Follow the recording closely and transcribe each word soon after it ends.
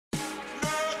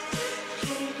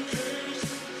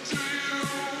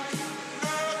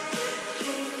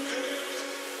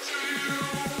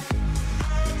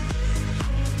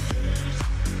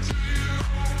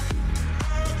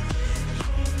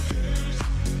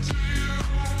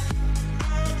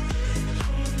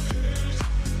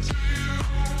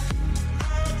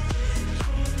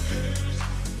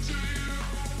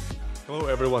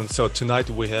everyone. So tonight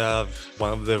we have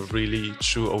one of the really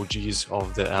true OGs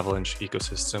of the Avalanche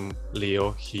ecosystem,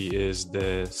 Leo. He is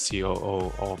the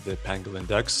COO of the Pangolin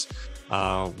DEX,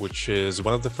 which is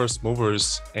one of the first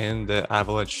movers in the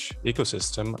Avalanche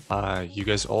ecosystem. You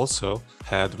guys also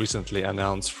had recently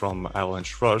announced from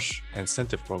Avalanche Rush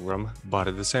incentive program, but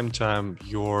at the same time,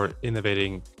 you're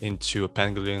innovating into a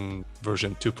Pangolin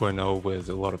version 2.0 with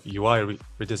a lot of UI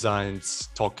redesigns,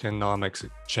 tokenomics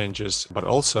changes, but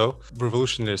also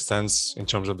revolutionary stance in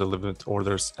terms of the limit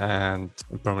orders and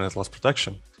permanent loss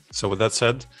protection. So with that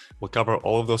said, we'll cover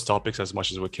all of those topics as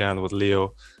much as we can with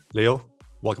Leo. Leo,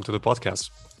 welcome to the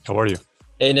podcast. How are you?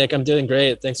 Hey, Nick, I'm doing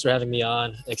great. Thanks for having me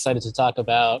on. Excited to talk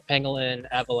about Pangolin,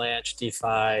 Avalanche,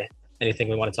 DeFi, anything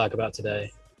we want to talk about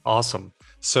today. Awesome.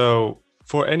 So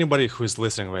for anybody who is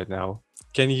listening right now,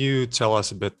 can you tell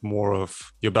us a bit more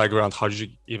of your background? How did you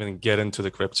even get into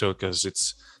the crypto? Because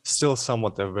it's still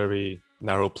somewhat a very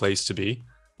narrow place to be,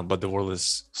 but the world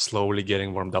is slowly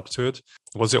getting warmed up to it.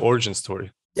 What's the origin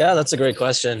story? Yeah, that's a great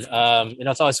question.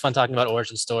 It's always fun talking about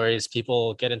origin stories.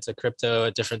 People get into crypto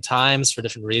at different times for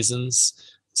different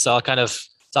reasons. So I'll kind of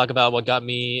talk about what got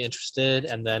me interested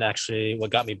and then actually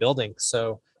what got me building.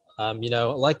 So,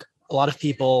 like a lot of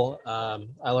people,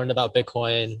 I learned about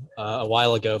Bitcoin a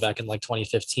while ago, back in like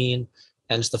 2015.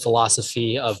 And just the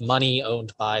philosophy of money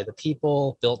owned by the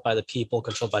people, built by the people,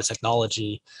 controlled by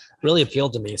technology really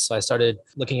appealed to me. So I started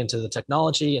looking into the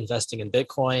technology, investing in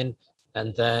Bitcoin.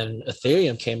 And then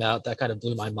Ethereum came out. That kind of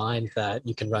blew my mind that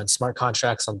you can run smart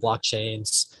contracts on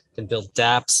blockchains, can build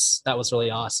dApps. That was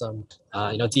really awesome.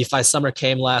 DeFi summer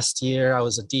came last year. I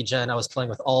was a degen. I was playing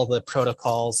with all the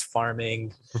protocols,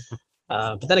 farming.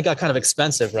 But then it got kind of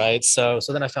expensive, right? So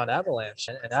then I found Avalanche,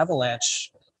 and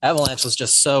Avalanche was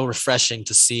just so refreshing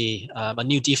to see. A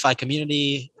new DeFi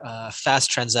community,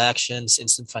 fast transactions,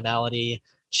 instant finality,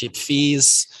 cheap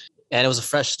fees. And it was a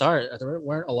fresh start. There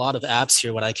weren't a lot of apps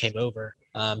here when I came over.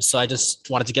 So I just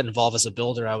wanted to get involved as a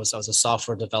builder. I was a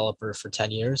software developer for 10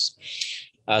 years.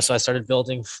 So I started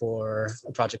building for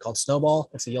a project called Snowball.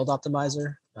 It's a yield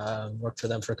optimizer. Worked for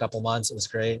them for a couple months. It was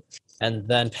great. And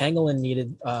then Pangolin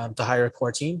needed to hire a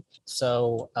core team.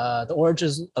 So the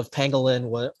origins of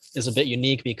Pangolin is a bit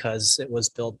unique because it was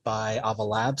built by Ava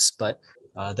Labs, but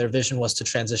their vision was to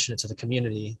transition it to the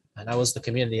community. And I was the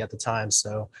community at the time.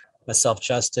 So myself,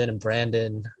 Justin, and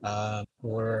Brandon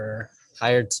were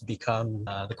hired to become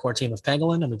the core team of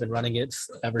Pangolin, and we've been running it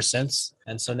ever since.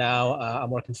 And so now I'm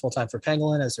working full-time for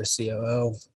Pangolin as their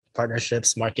COO,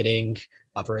 partnerships, marketing,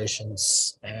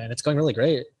 operations, and it's going really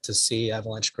great to see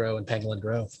Avalanche grow and Pangolin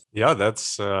grow. Yeah,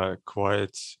 that's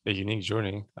quite a unique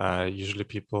journey. Usually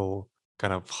people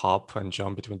kind of hop and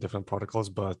jump between different protocols,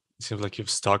 but it seems like you've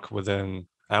stuck within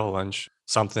Avalanche.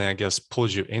 Something, I guess,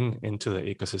 pulls you into the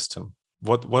ecosystem.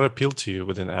 What appealed to you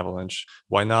within Avalanche?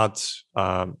 Why not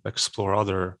explore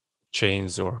other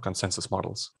chains or consensus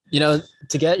models?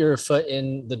 To get your foot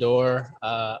in the door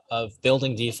of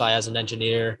building DeFi as an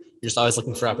engineer, you're just always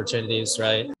looking for opportunities,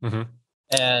 right? Mm-hmm.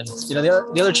 And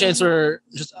the other chains were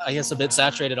just, I guess, a bit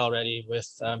saturated already with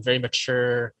very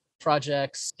mature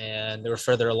projects, and they were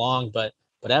further along. But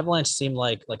Avalanche seemed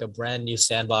like a brand new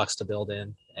sandbox to build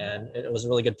in. And it was a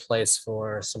really good place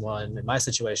for someone in my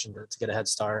situation to get a head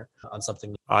start on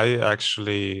something. I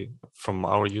actually, from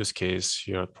our use case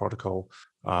here at Protocol,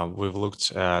 we've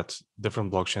looked at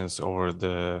different blockchains over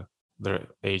their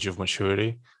age of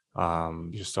maturity.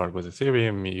 You start with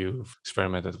Ethereum, you've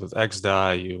experimented with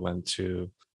XDAI, you went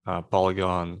to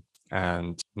Polygon,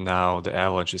 and now the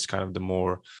Avalanche is kind of the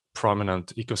more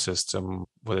prominent ecosystem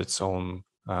with its own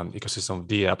ecosystem of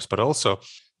dApps, but also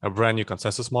a brand new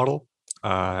consensus model.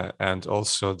 And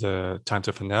also the time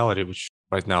to finality, which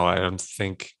right now I don't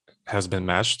think has been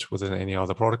matched within any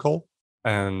other protocol.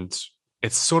 And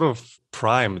it's sort of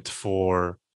primed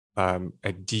for a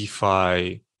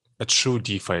true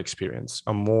DeFi experience,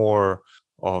 a more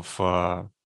of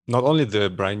not only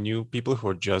the brand new people who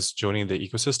are just joining the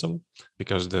ecosystem,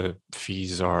 because the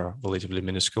fees are relatively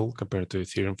minuscule compared to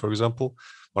Ethereum, for example,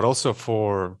 but also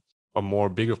for more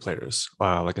bigger players,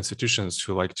 like institutions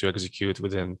who like to execute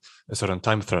within a certain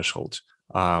time threshold,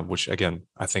 which again,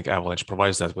 I think Avalanche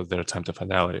provides that with their time to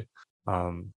finality.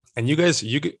 And you guys,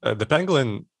 the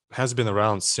Pangolin has been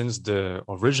around since the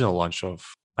original launch of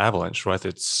Avalanche, right?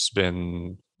 It's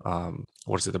been,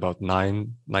 about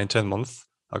 10 months,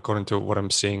 according to what I'm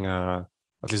seeing.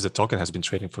 At least the token has been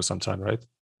trading for some time, right?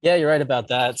 Yeah, you're right about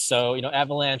that. So,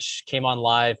 Avalanche came on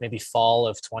live maybe fall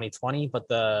of 2020, but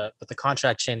the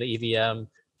contract chain, the EVM,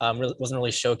 wasn't really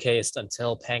showcased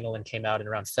until Pangolin came out in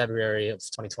around February of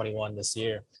 2021 this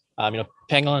year.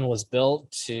 Pangolin was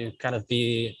built to kind of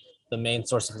be the main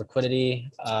source of liquidity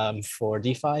for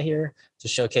DeFi here to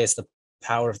showcase the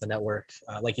power of the network.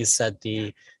 Like you said,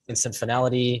 the instant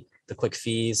finality, the quick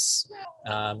fees.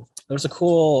 There was a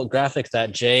cool graphic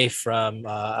that Jay from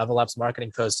Avalanche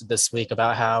Marketing posted this week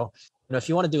about how, if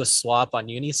you want to do a swap on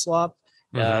Uniswap,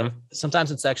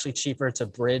 sometimes it's actually cheaper to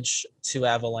bridge to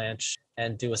Avalanche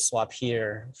and do a swap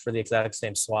here for the exact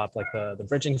same swap. Like the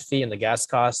bridging fee and the gas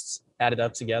costs added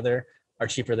up together are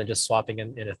cheaper than just swapping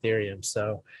in Ethereum.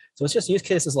 So it's just use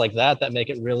cases like that make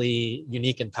it really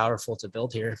unique and powerful to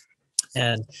build here.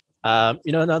 And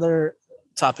another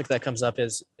topic that comes up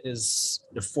is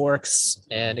the forks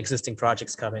and existing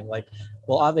projects coming. Like,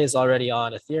 well, Aave is already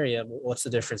on Ethereum. What's the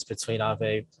difference between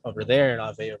Aave over there and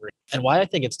Aave over here? And why I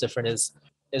think it's different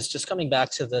is just coming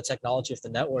back to the technology of the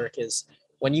network is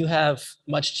when you have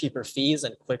much cheaper fees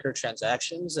and quicker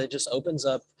transactions, it just opens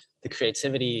up the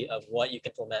creativity of what you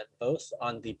can implement both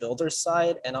on the builder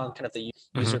side and on kind of the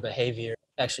user behavior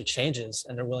actually changes,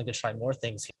 and they're willing to try more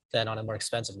things than on a more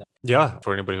expensive network. Yeah,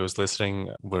 for anybody who's listening,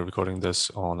 we're recording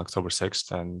this on October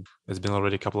 6th, and it's been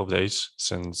already a couple of days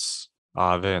since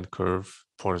Aave and Curve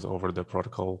ported over the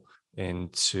protocol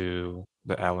into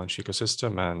the Avalanche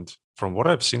ecosystem. And from what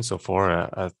I've seen so far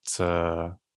at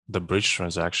the bridge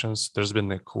transactions, there's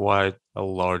been quite a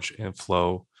large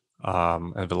inflow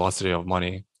and velocity of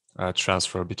money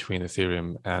transfer between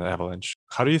Ethereum and Avalanche.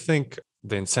 How do you think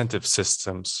the incentive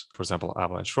systems, for example,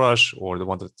 Avalanche Rush or the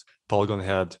one that Polygon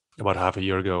had about half a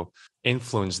year ago,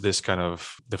 influence this kind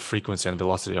of the frequency and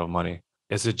velocity of money?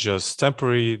 Is it just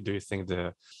temporary? Do you think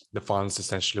the funds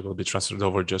essentially will be transferred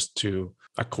over just to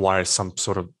acquire some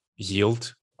sort of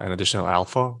yield and additional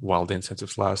alpha while the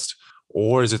incentives last?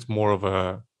 Or is it more of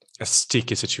a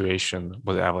sticky situation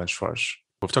with Avalanche Rush?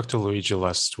 We've talked to Luigi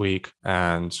last week,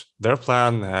 and their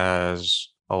plan has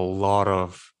a lot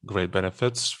of great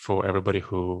benefits for everybody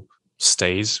who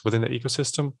stays within the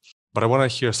ecosystem. But I want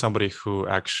to hear somebody who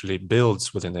actually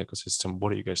builds within the ecosystem. What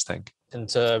do you guys think? And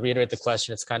to reiterate the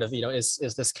question, it's kind of, is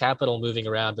this capital moving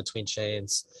around between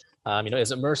chains?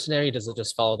 Is it mercenary? Does it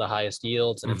just follow the highest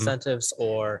yields and incentives?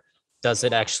 Or does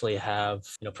it actually have,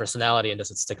 personality, and does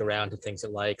it stick around to things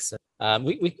it likes?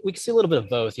 We see a little bit of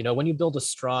both. When you build a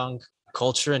strong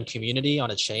culture and community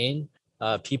on a chain,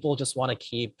 people just want to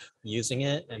keep using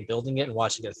it and building it and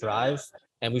watching it thrive.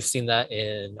 And we've seen that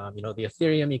in, the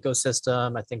Ethereum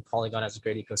ecosystem. I think Polygon has a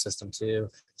great ecosystem too.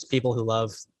 It's people who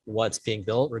love what's being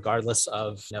built, regardless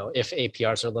of, if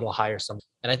APRs are a little higher.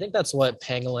 And I think that's what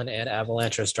Pangolin and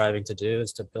Avalanche are striving to do,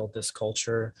 is to build this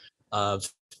culture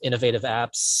of innovative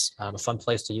apps, a fun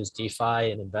place to use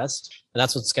DeFi and invest. And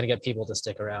that's what's going to get people to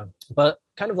stick around. But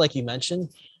kind of like you mentioned,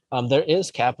 there is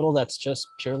capital that's just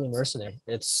purely mercenary.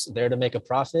 It's there to make a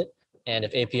profit. And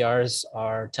if APRs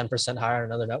are 10% higher on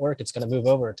another network, it's going to move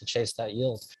over to chase that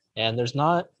yield. And there's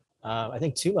not, I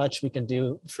think, too much we can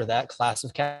do for that class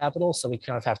of capital. So we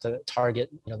kind of have to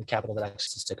target, the capital that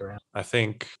actually stick around. I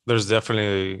think there's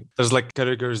like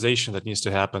categorization that needs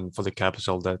to happen for the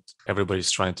capital that everybody's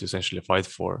trying to essentially fight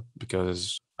for,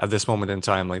 because at this moment in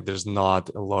time, like, there's not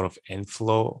a lot of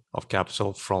inflow of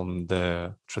capital from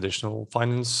the traditional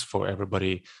finance for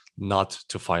everybody not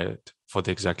to fight for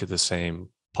exactly the same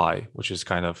pie, which is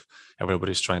kind of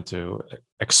everybody's trying to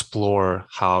explore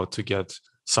how to get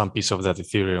some piece of that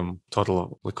Ethereum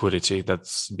total liquidity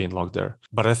that's being locked there.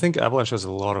 But I think Avalanche has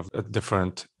a lot of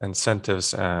different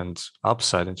incentives and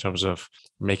upside in terms of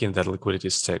making that liquidity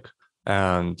stick.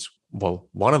 And well,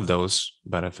 one of those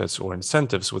benefits or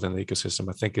incentives within the ecosystem,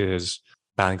 I think, is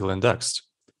Pangolin DEX.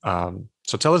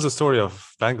 So tell us the story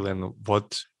of Pangolin,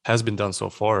 what has been done so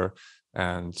far,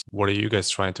 and what are you guys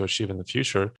trying to achieve in the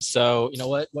future? So,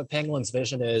 what Pangolin's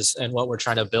vision is, and what we're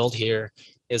trying to build here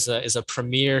is a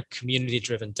premier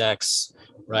community-driven DEX,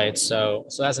 right? So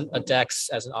as a DEX,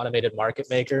 as an automated market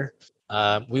maker,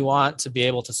 we want to be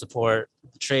able to support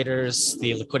the traders,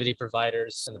 the liquidity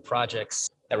providers, and the projects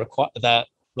that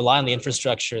rely on the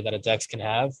infrastructure that a DEX can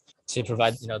have to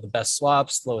provide, the best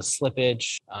swaps, lowest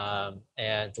slippage,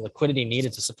 and the liquidity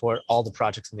needed to support all the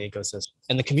projects in the ecosystem.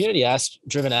 And the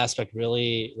community-driven aspect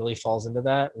really falls into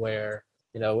that, where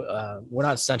we're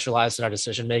not centralized in our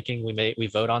decision making. We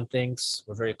vote on things.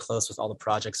 We're very close with all the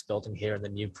projects building here and the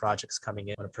new projects coming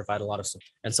in to provide a lot of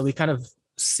support. And so we kind of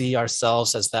see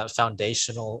ourselves as that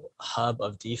foundational hub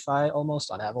of DeFi almost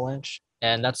on Avalanche.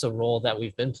 And that's a role that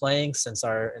we've been playing since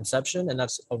our inception. And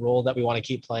that's a role that we want to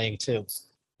keep playing too.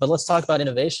 But let's talk about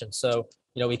innovation. So,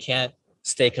 we can't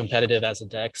stay competitive as a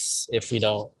DEX if we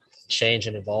don't change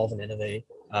and evolve and innovate.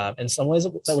 In some ways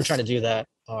that we're trying to do that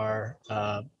are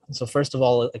so first of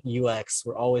all, like UX,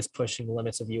 we're always pushing the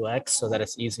limits of UX so that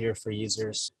it's easier for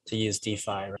users to use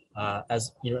DeFi. Right?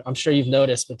 As you know, I'm sure you've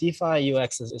noticed, but DeFi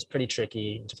UX is pretty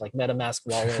tricky, just like MetaMask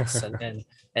wallets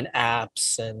and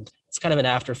apps, and it's kind of an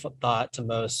afterthought to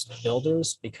most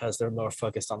builders because they're more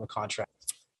focused on the contract.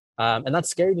 And that's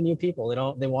scary to new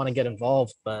people. They want to get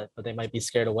involved, but they might be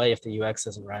scared away if the UX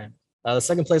isn't right. The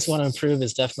second place we want to improve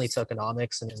is definitely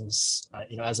tokenomics,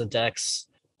 and as a DEX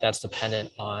that's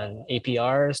dependent on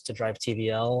APRs to drive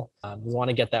TVL. We want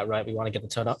to get that right. We want to get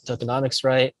the tokenomics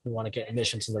right. We want to get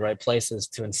emissions in the right places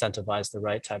to incentivize the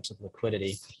right types of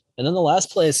liquidity. And then the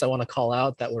last place I want to call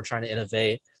out that we're trying to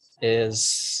innovate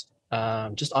is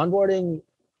just onboarding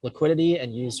liquidity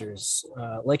and users.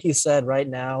 Like you said, right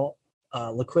now,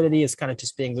 liquidity is kind of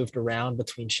just being moved around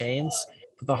between chains.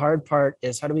 But the hard part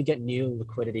is how do we get new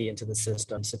liquidity into the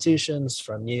system? Institutions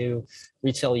from new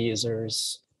retail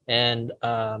users. And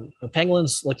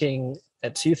Pangolin's looking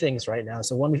at two things right now.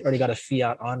 So one, we've already got a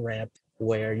fiat on-ramp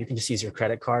where you can just use your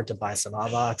credit card to buy some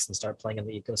AVAX and start playing in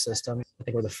the ecosystem. I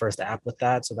think we're the first app with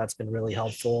that. So that's been really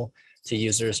helpful to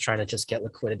users trying to just get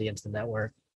liquidity into the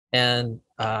network. And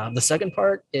the second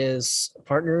part is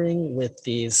partnering with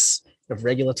these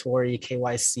regulatory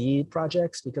KYC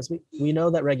projects, because we know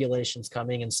that regulation's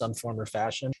coming in some form or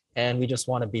fashion, and we just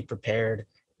want to be prepared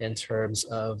in terms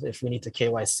of if we need to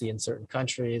KYC in certain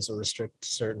countries or restrict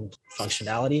certain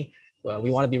functionality. Well, we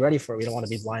want to be ready for it. We don't want to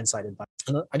be blindsided by it.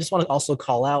 And I just want to also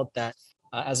call out that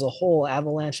as a whole,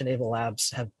 Avalanche and Ava Labs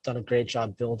have done a great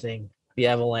job building the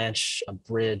Avalanche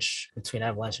bridge between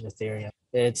Avalanche and Ethereum.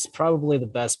 It's probably the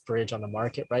best bridge on the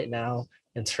market right now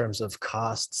in terms of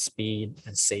cost, speed,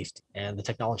 and safety. And the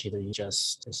technology that you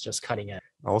is just cutting edge.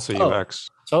 Also UX.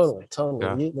 Totally.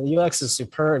 Yeah. The UX is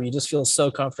superb. You just feel so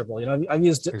comfortable. You know, I've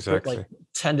used Exactly. like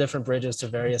 10 different bridges to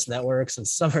various networks, and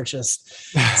some are just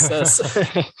so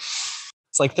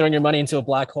it's like throwing your money into a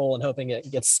black hole and hoping it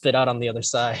gets spit out on the other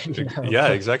side. You know? Yeah,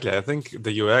 exactly. I think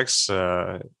the UX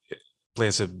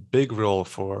plays a big role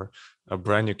for a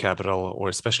brand new capital, or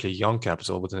especially young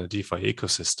capital within a DeFi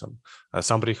ecosystem.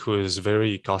 Somebody who is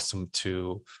very accustomed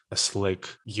to a slick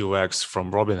UX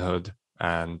from Robinhood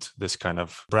and this kind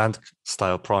of brand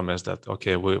style promise that,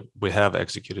 okay, we have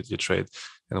executed your trade.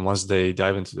 And once they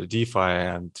dive into the DeFi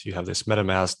and you have this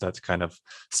MetaMask that kind of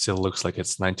still looks like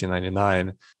it's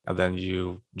 1999, and then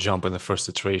you jump in the first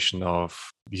iteration of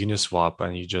Uniswap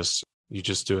and you just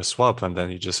do a swap, and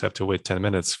then you just have to wait 10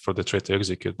 minutes for the trade to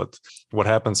execute. But what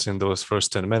happens in those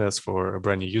first 10 minutes for a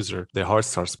brand new user, their heart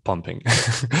starts pumping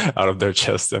out of their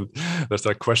chest, and they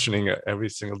start questioning every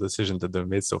single decision that they've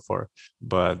made so far.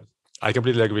 But I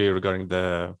completely agree regarding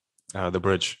the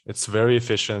bridge. It's very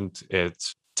efficient. It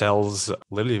tells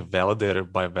literally validator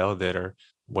by validator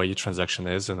where your transaction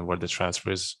is and where the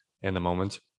transfer is in the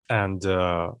moment. And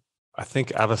I think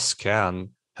Avascan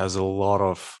has a lot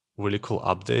of really cool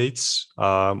updates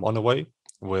on the way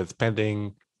with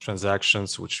pending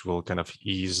transactions, which will kind of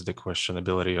ease the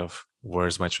questionability of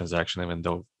where's my transaction, even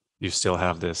though you still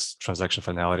have this transaction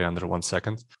finality under 1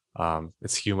 second.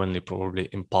 It's humanly probably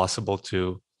impossible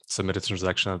to submit a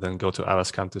transaction and then go to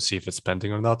Avascan to see if it's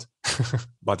pending or not.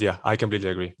 But yeah, I completely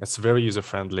agree. It's very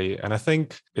user-friendly. And I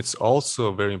think it's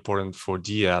also very important for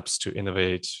DApps to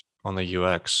innovate on the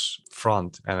UX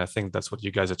front. And I think that's what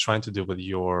you guys are trying to do with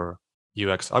your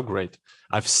UX upgrade.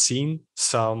 I've seen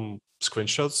some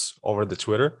screenshots over the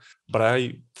Twitter, but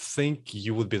I think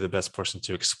you would be the best person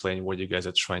to explain what you guys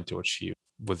are trying to achieve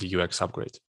with the UX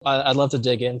upgrade. I'd love to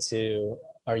dig into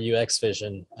our UX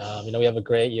vision. We have a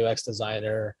great UX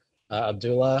designer,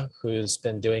 Abdullah, who's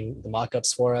been doing the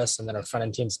mock-ups for us, and then our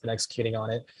front-end team's been executing on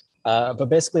it. But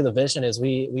basically the vision is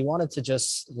we wanted to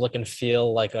just look and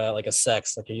feel like a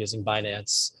SEX, like you're using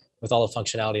Binance, with all the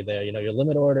functionality there, your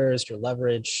limit orders, your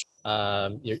leverage,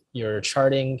 your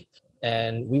charting.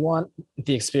 And we want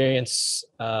the experience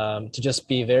to just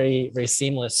be very, very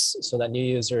seamless so that new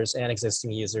users and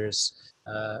existing users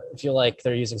feel like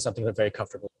they're using something they're very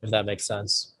comfortable, if that makes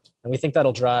sense. And we think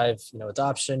that'll drive,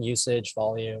 adoption, usage,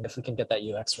 volume, if we can get that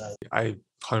UX right. I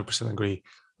 100% agree.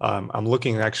 I'm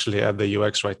looking actually at the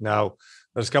UX right now.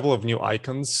 There's a couple of new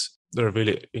icons. They're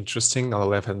really interesting on the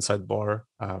left-hand side bar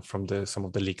from some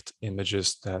of the leaked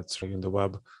images that's in the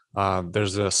web.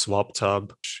 There's a swap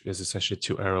tab, which is essentially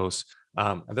 2 arrows.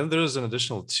 And then there's an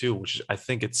additional 2, which I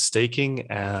think it's staking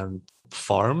and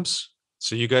farms.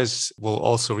 So you guys will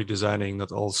also redesigning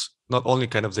not only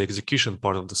kind of the execution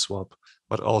part of the swap,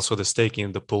 but also the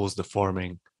staking, the pools, the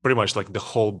farming, pretty much like the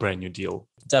whole brand new deal.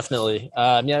 Definitely.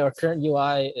 Our current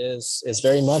UI is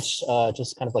very much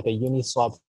just kind of like a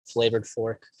Uniswap flavored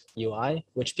fork UI,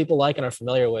 which people like and are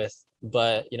familiar with.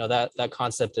 but that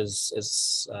concept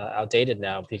is outdated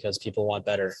now because people want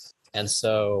better. And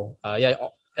so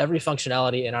every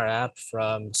functionality in our app,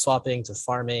 from swapping to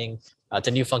farming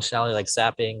to new functionality like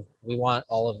zapping, we want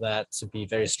all of that to be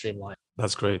very streamlined.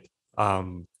 That's great.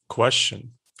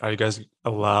 Question: are you guys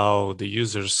allow the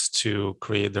users to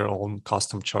create their own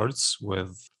custom charts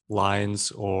with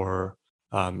lines or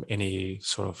any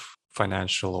sort of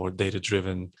financial or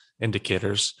data-driven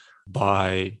indicators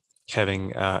by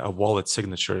having a wallet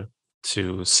signature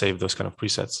to save those kind of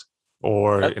presets?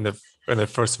 Or in the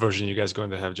first version, you guys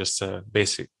going to have just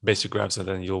basic graphs, and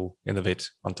then you'll innovate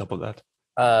on top of that?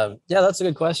 Yeah, that's a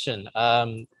good question.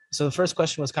 So the first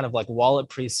question was kind of like wallet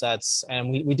presets, and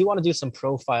we do want to do some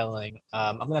profiling.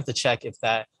 I'm gonna have to check if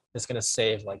that is gonna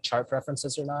save like chart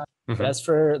preferences or not. But as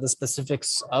for the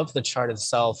specifics of the chart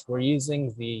itself, we're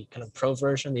using the kind of pro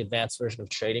version, the advanced version of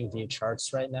TradingView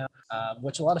charts right now,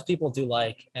 which a lot of people do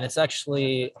like. And it's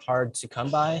actually hard to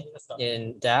come by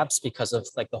in dApps because of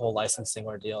like the whole licensing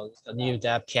ordeal. A new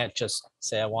dApp can't just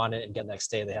say, I want it and get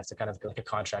next day. They have to kind of go like a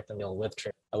contract and deal with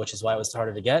trade, which is why it was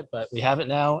harder to get. But we have it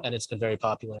now, and it's been very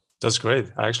popular. That's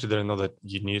great. I actually didn't know that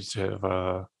you need to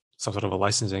have some sort of a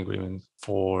licensing agreement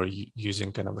for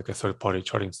using kind of like a third-party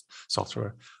charting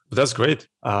software. But that's great.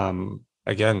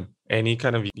 Again, any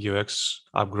kind of UX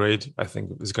upgrade, I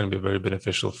think, is going to be very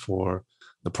beneficial for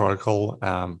the protocol.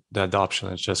 The adoption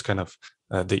is just kind of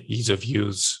the ease of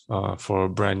use for a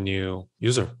brand new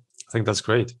user. I think that's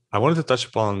great. I wanted to touch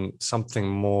upon something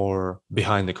more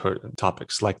behind the curtain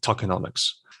topics like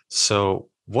tokenomics. So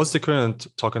what's the current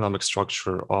tokenomic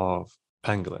structure of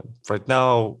Pangolin? Right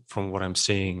now, from what I'm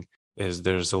seeing, is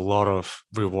there's a lot of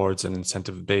rewards and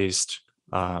incentive-based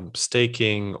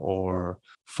staking or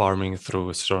farming through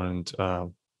a certain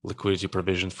liquidity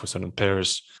provision for certain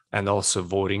pairs, and also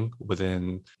voting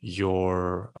within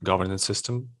your governance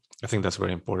system. I think that's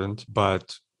very important.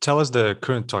 But tell us the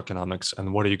current tokenomics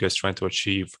and what are you guys trying to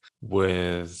achieve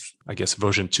with, I guess,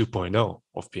 version 2.0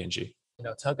 of PNG?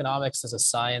 Tokenomics is a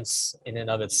science in and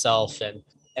of itself,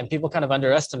 and people kind of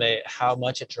underestimate how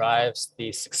much it drives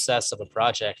the success of a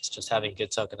project, just having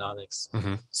good tokenomics.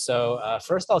 So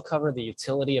first I'll cover the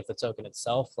utility of the token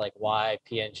itself, like why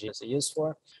PNG is used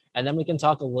for, and then we can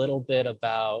talk a little bit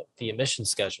about the emission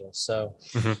schedule. So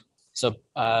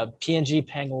PNG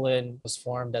Pangolin was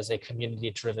formed as a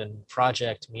community-driven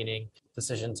project, meaning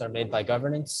decisions are made by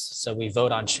governance. So we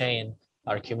vote on chain,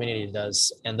 our community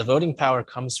does, and the voting power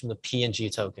comes from the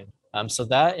PNG token. So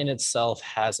that in itself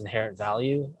has inherent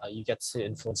value. You get to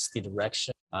influence the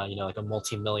direction, like a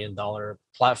multi-million-dollar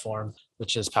platform,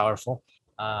 which is powerful.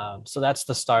 So that's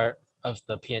the start of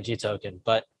the PNG token.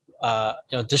 But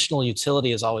additional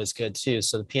utility is always good too.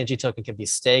 So the PNG token can be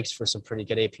staked for some pretty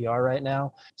good APR right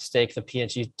now. Stake the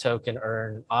PNG token,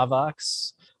 earn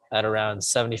AVAX at around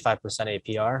 75%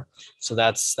 APR. So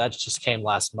that just came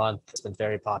last month. It's been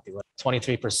very popular.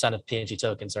 23% of PNG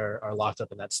tokens are locked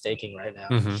up in that staking right now.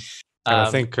 And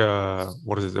I think,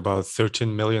 what is it, about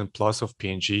 13 million plus of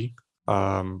PNG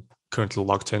currently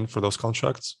locked in for those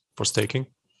contracts for staking?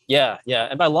 Yeah.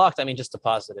 And by locked, I mean just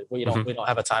deposited. We don't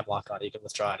have a time lock on it. You can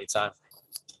withdraw anytime.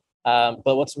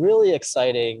 But what's really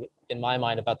exciting in my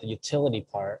mind about the utility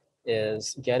part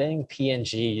is getting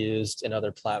PNG used in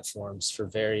other platforms for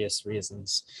various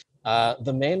reasons.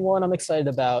 The main one I'm excited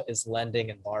about is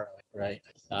lending and borrowing, right?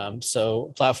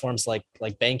 So platforms like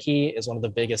Banky is one of the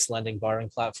biggest lending borrowing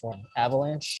platform,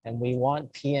 Avalanche, and we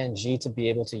want PNG to be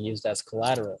able to use as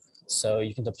collateral. So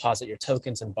you can deposit your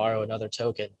tokens and borrow another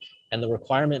token. And the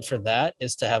requirement for that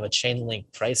is to have a chain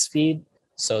link price feed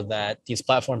so that these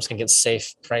platforms can get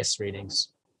safe price readings.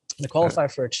 To qualify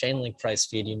for a chain link price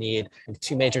feed, you need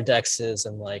 2 major dexes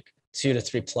and like 2 to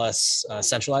 3 plus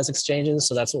centralized exchanges.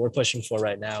 So that's what we're pushing for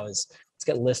right now, is let's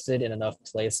get listed in enough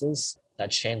places that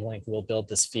Chainlink will build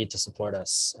this feed to support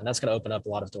us. And that's going to open up a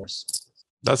lot of doors.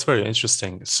 That's very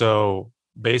interesting. So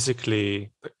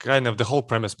basically, kind of the whole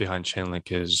premise behind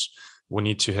Chainlink is we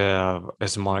need to have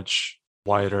as much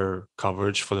wider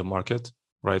coverage for the market,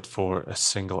 right, for a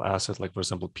single asset, like, for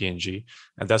example, PNG.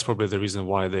 And that's probably the reason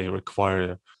why they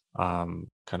require kind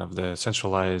of the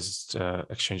centralized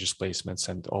exchanges placements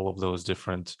and all of those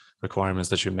different requirements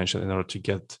that you mentioned in order to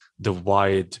get the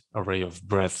wide array of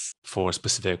breadth for a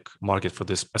specific market for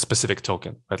a specific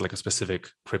token, right? Like a specific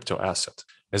crypto asset.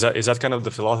 Is that kind of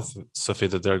the philosophy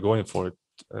that they're going for,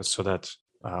 so that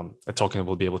a token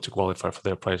will be able to qualify for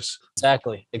their price?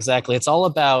 Exactly. It's all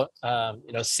about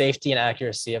safety and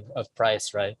accuracy of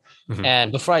price, right?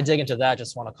 And before I dig into that, I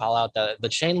just want to call out that the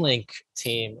Chainlink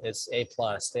team is A+.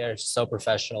 They are so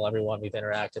professional. Everyone we've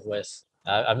interacted with,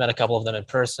 I've met a couple of them in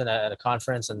person at a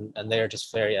conference, and they are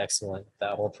just very excellent,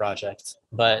 that whole project.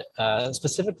 But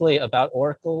specifically about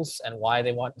oracles and why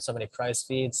they want so many price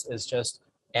feeds is just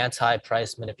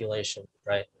anti-price manipulation,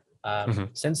 right? Hmm.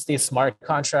 Since these smart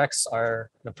contracts are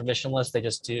permissionless, they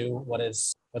just do what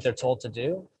they're told to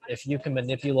do. If you can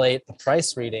manipulate the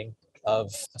price reading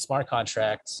of a smart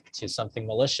contract to something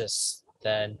malicious,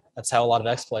 then that's how a lot of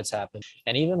exploits happen.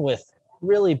 And even with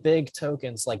really big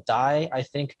tokens like DAI, I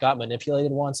think got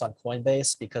manipulated once on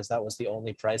Coinbase because that was the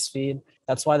only price feed.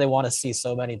 That's why they want to see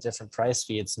so many different price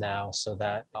feeds now, so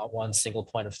that one single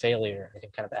point of failure, they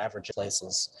can kind of average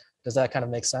places. Does that kind of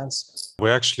make sense?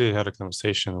 We actually had a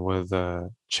conversation with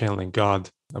Chainlink God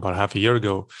about half a year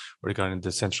ago regarding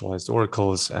decentralized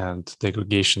oracles and the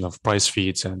aggregation of price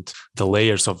feeds and the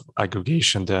layers of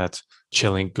aggregation that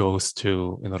Chainlink goes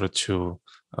to in order to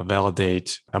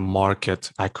validate a market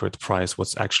accurate price,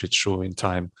 what's actually true in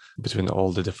time between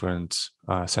all the different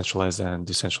centralized and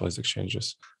decentralized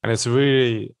exchanges. And it's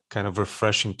really kind of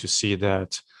refreshing to see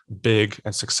that big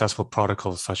and successful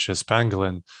protocols such as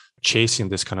Pangolin chasing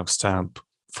this kind of stamp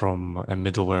from a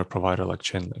middleware provider like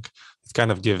Chainlink. It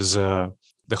kind of gives the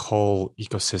whole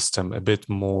ecosystem a bit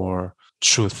more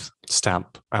truth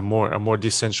stamp, a more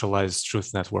decentralized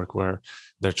truth network where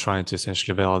they're trying to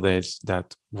essentially validate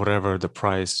that whatever the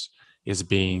price is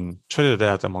being traded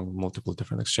at among multiple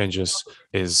different exchanges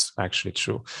is actually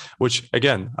true, which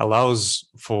again allows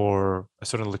for a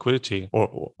certain liquidity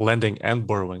or lending and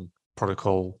borrowing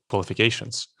protocol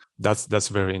qualifications. That's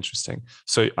very interesting.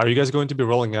 So are you guys going to be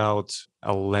rolling out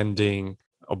a lending,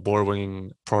 a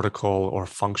borrowing protocol or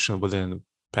function within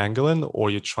Pangolin, or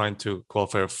you're trying to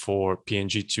qualify for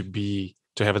PNG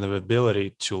to have an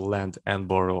ability to lend and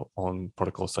borrow on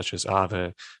protocols such as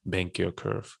Aave, Banky, or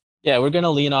Curve? Yeah, we're going to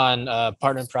lean on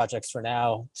partner projects for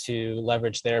now to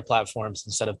leverage their platforms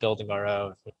instead of building our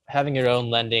own. Having your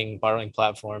own lending, borrowing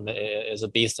platform is a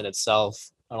beast in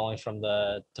itself, not only from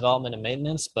the development and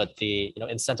maintenance, but the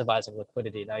incentivizing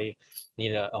liquidity. Now you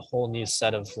need a whole new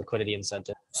set of liquidity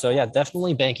incentive. So yeah,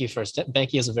 definitely Banky first.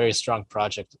 Banky is a very strong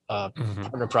project,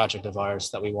 partner project of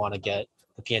ours that we want to get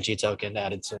the PNG token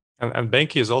added to. And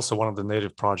Banky is also one of the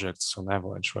native projects on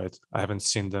Avalanche, right? I haven't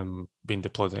seen them being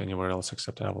deployed anywhere else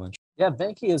except Avalanche. Yeah,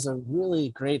 Banky is a really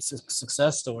great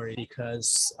success story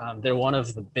because they're one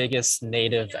of the biggest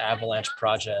native Avalanche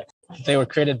projects. They were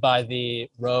created by the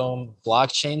Rome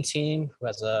blockchain team, who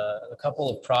has a couple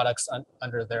of products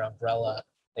under their umbrella.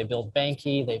 They built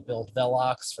Banky, they built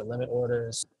Velox for limit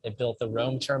orders, they built the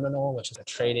Rome terminal, which is a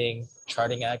trading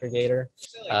charting aggregator.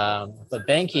 But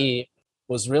Banky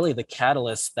was really the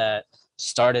catalyst that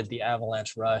started the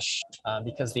Avalanche rush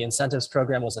because the incentives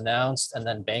program was announced, and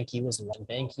then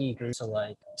Banky grew to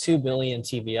like 2 billion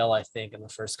TVL, I think, in the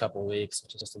first couple of weeks,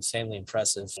 which is just insanely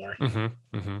impressive.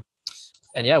 Mm-hmm, mm-hmm.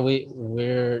 And yeah,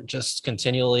 we're just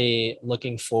continually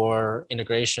looking for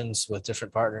integrations with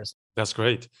different partners. That's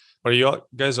great. Are you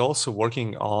guys also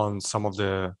working on some of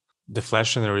the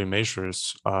deflationary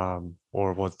measures,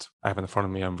 or what I have in front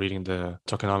of me? I'm reading the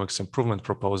tokenomics improvement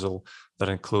proposal that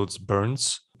includes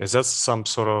burns. Is that some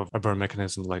sort of a burn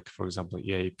mechanism, like, for example,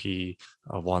 EAP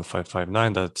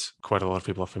 1559 that quite a lot of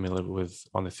people are familiar with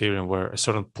on Ethereum, where a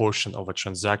certain portion of a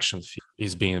transaction fee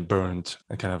is being burned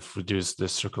and kind of reduce the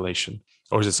circulation?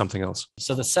 Or is it something else?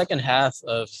 So the second half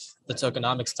of the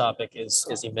tokenomics topic is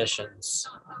emissions,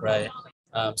 right?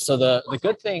 So the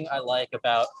good thing I like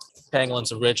about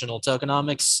Pangolin's original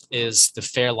tokenomics is the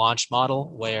fair launch model,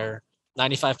 where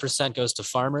 95% goes to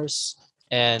farmers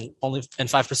and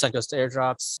 5% goes to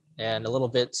airdrops and a little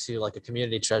bit to like a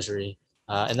community treasury.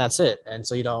 And that's it. And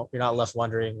so you're not left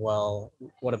wondering, well,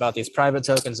 what about these private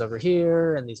tokens over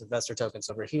here and these investor tokens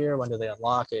over here? When do they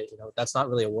unlock it? That's not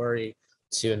really a worry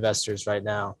to investors right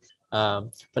now.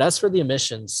 But as for the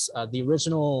emissions, the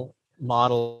original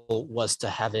model was to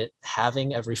have it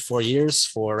halving every 4 years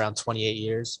for around 28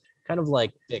 years, kind of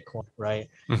like Bitcoin, right?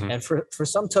 Mm-hmm. And for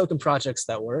some token projects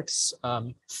that works.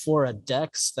 For a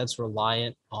DEX that's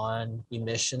reliant on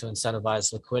emission to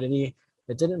incentivize liquidity,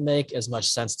 it didn't make as much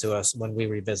sense to us when we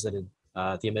revisited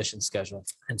the emission schedule.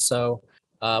 And so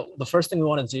the first thing we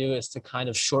want to do is to kind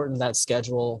of shorten that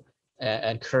schedule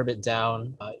and curb it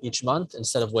down each month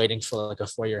instead of waiting for like a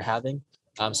 4-year halving.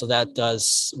 So that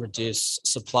does reduce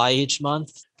supply each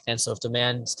month. And so if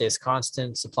demand stays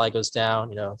constant, supply goes down,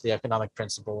 the economic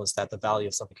principle is that the value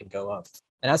of something can go up.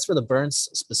 And as for the burns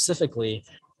specifically,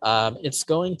 it's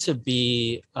going to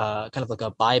be kind of like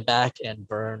a buyback and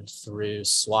burn through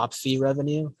swap fee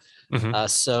revenue. Mm-hmm.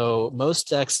 So most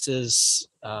DEXs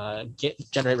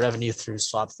generate revenue through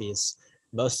swap fees.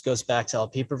 Most goes back to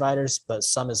LP providers, but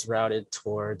some is routed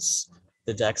towards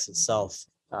the DEX itself.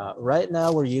 Right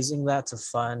now, we're using that to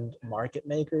fund market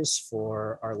makers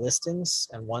for our listings.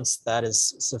 And once that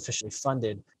is sufficiently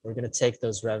funded, we're going to take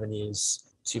those revenues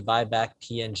to buy back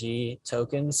PNG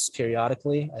tokens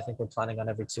periodically. I think we're planning on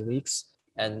every 2 weeks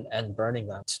and burning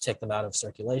them to take them out of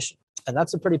circulation. And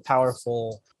that's a pretty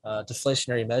powerful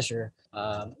deflationary measure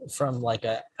from like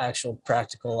an actual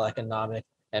practical economic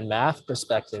and math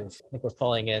perspective. I think we're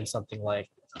pulling in something like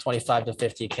 25 to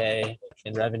 50K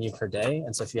in revenue per day.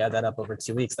 And so if you add that up over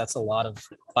 2 weeks, that's a lot of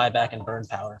buyback and burn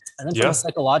power. And then from a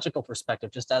psychological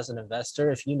perspective, just as an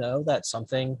investor, if you know that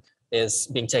something is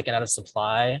being taken out of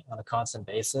supply on a constant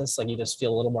basis, like you just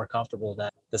feel a little more comfortable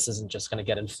that this isn't just going to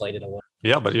get inflated away.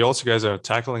 Yeah, but you also guys are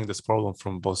tackling this problem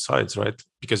from both sides, right?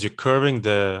 Because you're curbing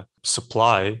the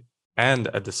supply, and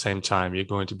at the same time, you're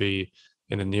going to be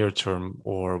in the near term,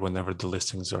 or whenever the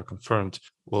listings are confirmed,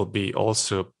 will be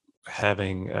also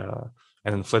having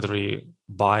an inflationary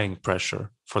buying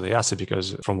pressure for the asset,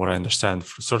 because from what I understand,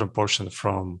 for a certain portion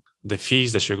from the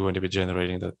fees that you're going to be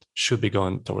generating that should be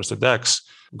going towards the DEX,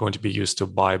 going to be used to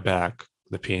buy back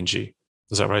the PNG.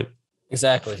 Is that right?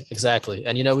 Exactly.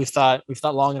 And we've thought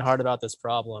long and hard about this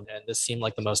problem, and this seemed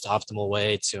like the most optimal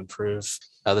way to improve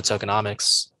the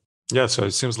tokenomics. Yeah, so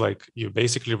it seems like you're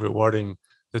basically rewarding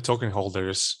the token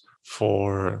holders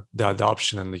for the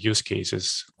adoption and the use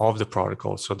cases of the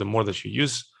protocol. So the more that you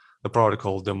use the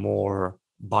protocol, the more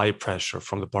buy pressure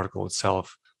from the protocol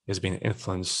itself is being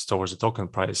influenced towards the token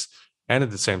price. And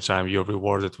at the same time, you're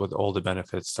rewarded with all the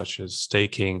benefits such as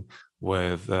staking,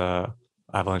 with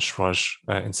Avalanche Rush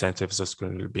incentives that's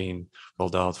currently being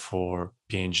rolled out for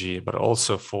PNG, but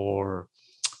also for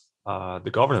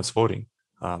the governance voting.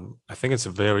 I think it's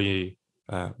a very,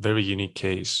 very unique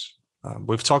case.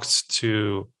 We've talked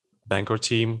to Bancor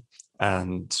team,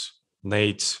 and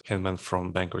Nate Hinman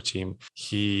from Bancor team.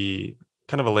 He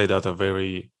kind of laid out a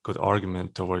very good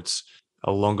argument towards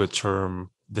a longer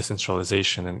term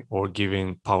decentralization and or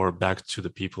giving power back to the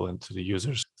people and to the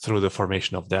users through the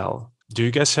formation of DAO. Do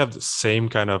you guys have the same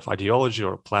kind of ideology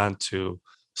or plan to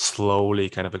slowly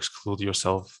kind of exclude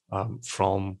yourself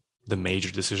from the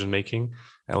major decision making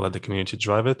and let the community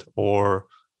drive it, or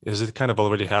is it kind of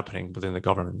already happening within the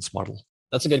governance model?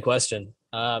 That's a good question.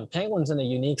 Penguin's in a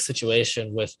unique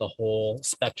situation with the whole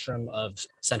spectrum of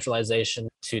centralization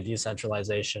to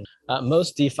decentralization.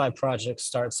 Most DeFi projects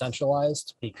start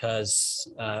centralized because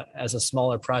as a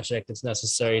smaller project, it's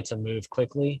necessary to move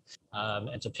quickly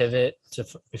and to pivot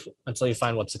until you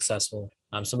find what's successful.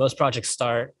 So most projects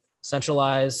start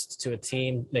centralized to a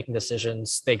team making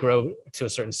decisions. They grow to a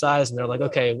certain size and they're like,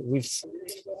 okay, we've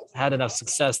had enough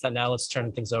success that now let's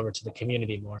turn things over to the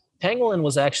community more. Pangolin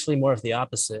was actually more of the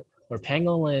opposite, where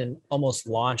Pangolin almost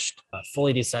launched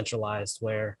fully decentralized,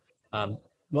 where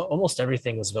almost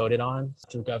everything was voted on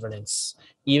through governance.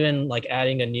 Even like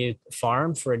adding a new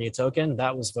farm for a new token,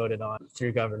 that was voted on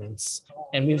through governance.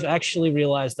 And we've actually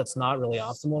realized that's not really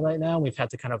optimal right now. We've had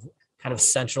to kind of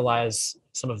centralize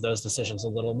some of those decisions a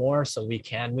little more so we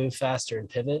can move faster and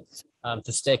pivot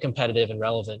to stay competitive and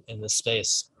relevant in this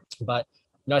space. But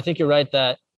I think you're right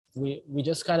that we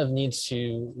just kind of need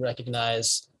to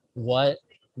recognize what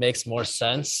makes more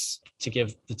sense to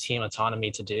give the team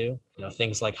autonomy to do,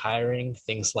 things like hiring,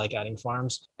 things like adding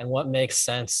farms, and what makes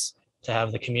sense to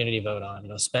have the community vote on,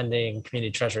 spending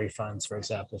community treasury funds, for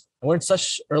example. And we're in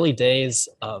such early days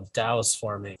of DAOs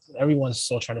forming. Everyone's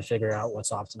still trying to figure out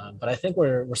what's optimum, but I think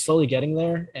we're slowly getting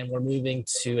there, and we're moving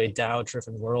to a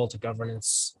DAO-driven world, a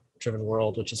governance-driven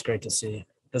world, which is great to see.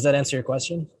 Does that answer your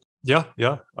question? Yeah.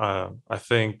 I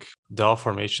think DAO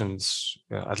formations,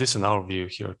 at least in our view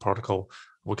here at Protocol,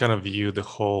 we kind of view the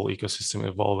whole ecosystem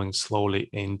evolving slowly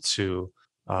into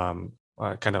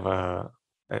kind of a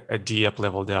DApp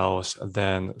level DAOs,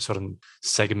 then certain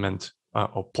segment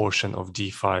or portion of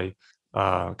DeFi,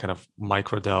 kind of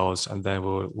micro DAOs, and then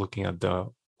we're looking at the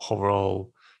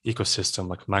overall ecosystem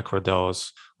like macro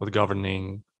DAOs with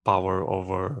governing power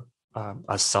over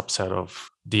a subset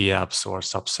of DApps or a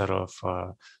subset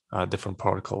of different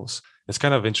protocols. It's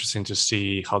kind of interesting to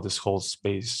see how this whole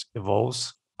space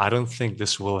evolves. I don't think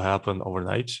this will happen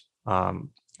overnight. And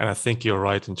I think you're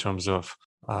right in terms of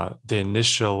the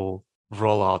initial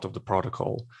rollout of the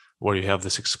protocol, where you have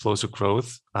this explosive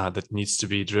growth that needs to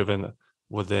be driven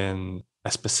within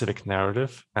a specific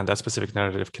narrative. And that specific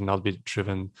narrative cannot be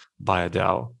driven by a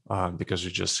DAO because you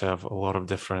just have a lot of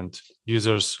different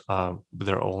users with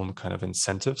their own kind of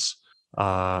incentives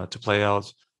to play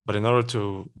out. But in order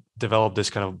to develop this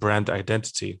kind of brand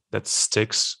identity that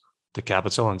sticks the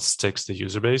capital and sticks the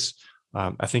user base,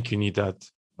 I think you need that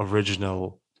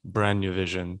original brand new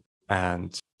vision.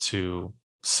 And to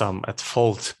some at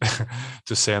fault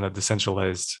to say on a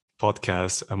decentralized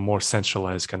podcast a more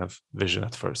centralized kind of vision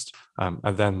at first.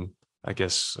 And then I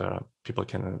guess people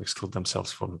can exclude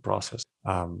themselves from the process,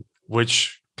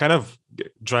 which kind of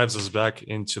drives us back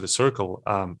into the circle,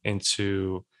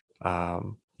 into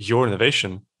your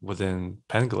innovation within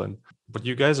Pangolin. What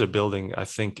you guys are building, I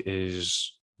think,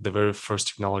 is the very first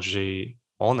technology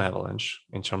on Avalanche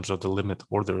in terms of the limit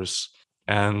orders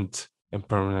and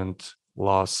impermanent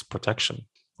loss protection.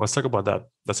 Let's talk about that.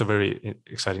 That's a very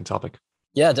exciting topic.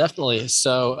 Yeah, definitely.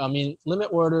 So, I mean, limit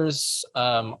orders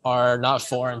are not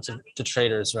foreign to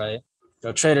traders, right?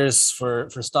 Traders for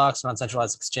stocks,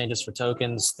 non-centralized exchanges for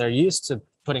tokens, they're used to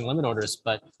putting limit orders,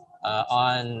 but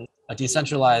on a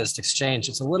decentralized exchange,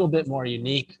 it's a little bit more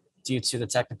unique due to the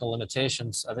technical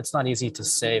limitations of it's not easy to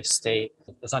save state.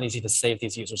 It's not easy to save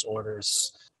these users'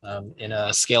 orders in a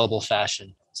scalable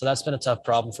fashion. So that's been a tough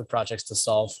problem for projects to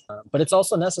solve. But it's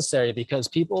also necessary because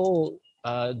people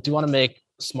do want to make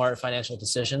smart financial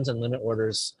decisions, and limit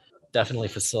orders definitely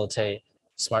facilitate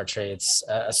smart trades.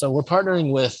 So we're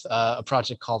partnering with a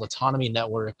project called Autonomy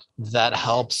Network that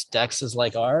helps DEXs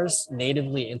like ours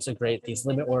natively integrate these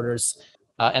limit orders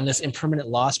and this impermanent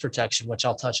loss protection, which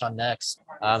I'll touch on next.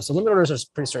 So limit orders are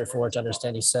pretty straightforward to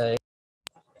understand. You say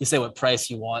what price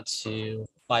you want to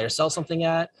buy or sell something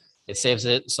at. It saves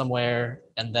it somewhere,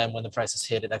 and then when the price is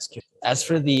hit, it executes. As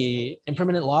for the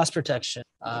impermanent loss protection,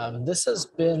 this has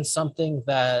been something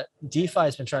that DeFi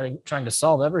has been trying to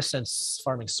solve ever since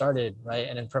farming started, right?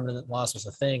 And impermanent loss was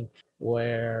a thing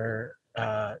where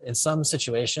in some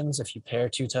situations, if you pair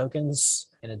two tokens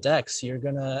in a DEX, you're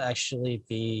gonna actually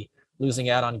be losing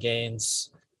out on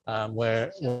gains.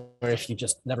 Where if you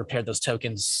just never paired those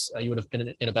tokens, you would have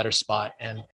been in a better spot.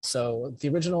 And so the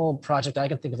original project I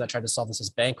can think of that tried to solve this is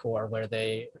Bancor, where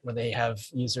they have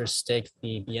users stake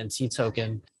the BNT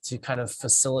token to kind of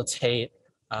facilitate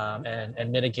and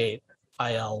mitigate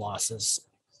IL losses.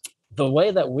 The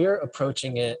way that we're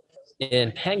approaching it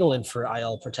in Pangolin for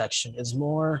IL protection is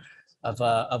more of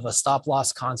a stop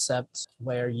loss concept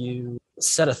where you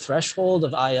set a threshold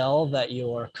of IL that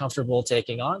you're comfortable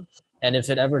taking on. And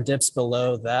if it ever dips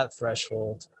below that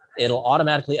threshold, it'll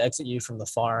automatically exit you from the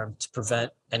farm to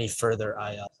prevent any further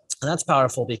IL. And that's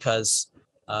powerful because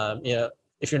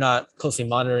if you're not closely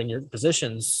monitoring your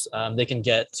positions, they can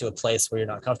get to a place where you're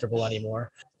not comfortable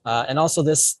anymore. And also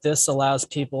this allows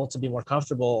people to be more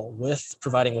comfortable with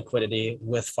providing liquidity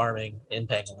with farming in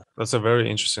Pangolin. That's a very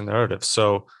interesting narrative.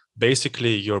 So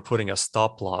basically you're putting a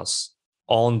stop loss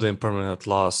on the impermanent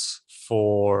loss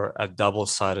for a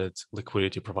double-sided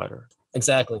liquidity provider.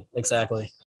 Exactly.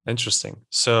 Interesting.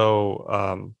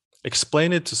 So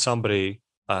explain it to somebody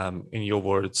in your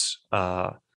words.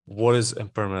 What is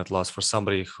impermanent loss for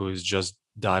somebody who is just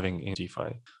diving in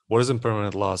DeFi? What is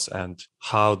impermanent loss, and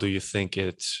how do you think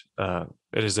it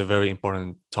is a very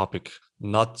important topic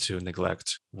not to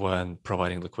neglect when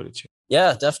providing liquidity?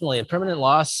 Yeah, definitely. Impermanent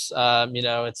loss,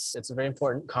 it's a very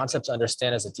important concept to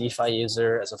understand as a DeFi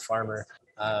user, as a farmer.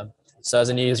 So as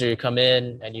a new user, you come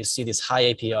in and you see these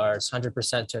high APRs, 100%,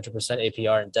 200%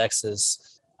 APR in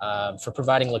DEXs for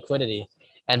providing liquidity.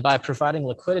 And by providing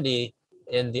liquidity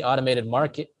in the automated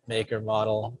market maker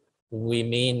model, we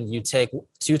mean you take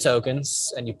two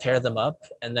tokens and you pair them up,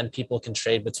 and then people can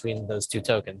trade between those two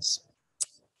tokens.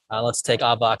 Let's take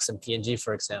Avalanche and PNG,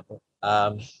 for example.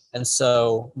 And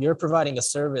so you're providing a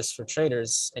service for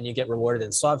traders, and you get rewarded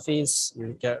in swap fees,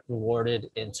 you get rewarded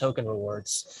in token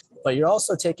rewards, but you're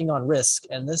also taking on risk.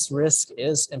 And this risk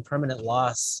is impermanent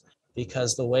loss,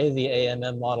 because the way the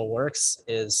AMM model works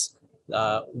is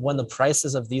when the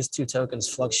prices of these two tokens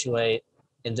fluctuate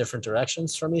in different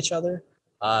directions from each other,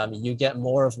 you get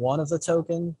more of one of the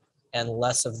token and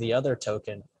less of the other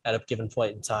token at a given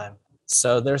point in time.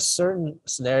 So there's certain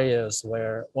scenarios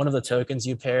where one of the tokens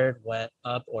you paired went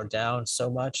up or down so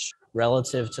much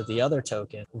relative to the other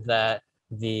token that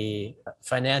the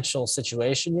financial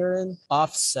situation you're in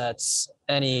offsets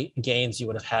any gains you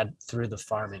would have had through the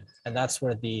farming. And that's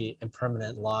where the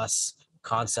impermanent loss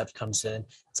concept comes in.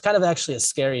 It's kind of actually a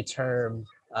scary term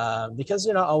because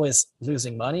you're not always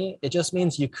losing money. It just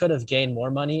means you could have gained more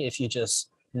money if you just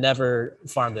never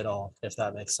farmed at all, if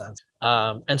that makes sense.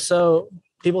 And so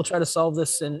people try to solve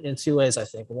this in two ways, I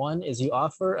think. One is you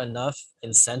offer enough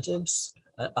incentives,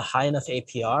 a high enough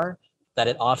APR that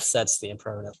it offsets the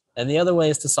impermanent. And the other way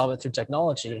is to solve it through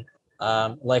technology,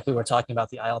 like we were talking about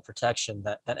the IL protection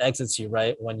that exits you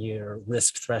right when your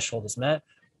risk threshold is met.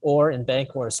 Or in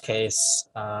Bancor's case,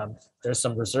 there's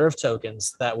some reserve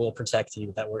tokens that will protect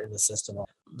you that were in the system.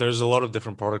 There's a lot of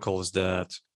different protocols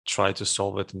that try to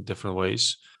solve it in different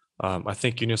ways. I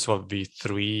think Uniswap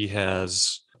v3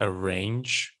 has a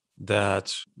range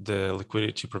that the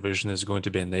liquidity provision is going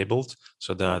to be enabled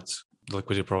so that the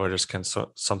liquidity providers can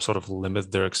some sort of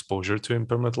limit their exposure to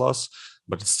impermanent loss,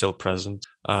 but it's still present.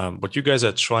 What you guys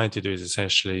are trying to do is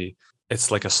essentially, it's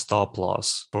like a stop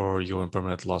loss for your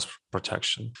impermanent loss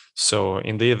protection. So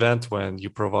in the event when you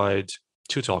provide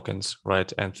two tokens,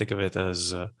 right, and think of it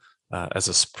as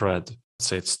a spread, let's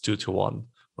say it's 2-to-1,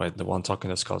 right? The one token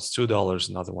that costs $2,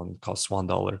 another one costs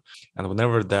 $1. And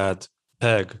whenever that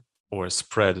peg or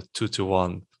spread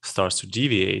 2-to-1 starts to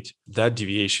deviate, that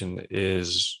deviation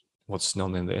is what's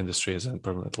known in the industry as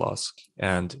impermanent loss.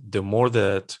 And the more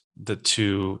that the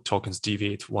two tokens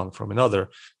deviate one from another,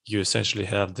 you essentially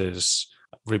have this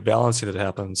rebalancing that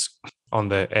happens on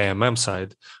the AMM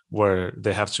side, where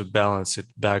they have to balance it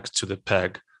back to the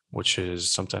peg, which is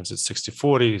sometimes it's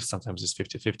 60-40, sometimes it's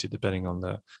 50-50, depending on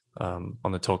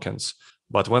the tokens.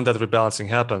 But when that rebalancing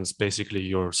happens, basically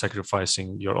you're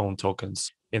sacrificing your own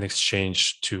tokens in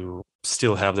exchange to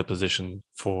still have the position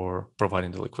for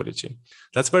providing the liquidity.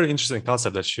 That's a very interesting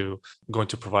concept that you're going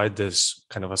to provide this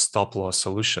kind of a stop loss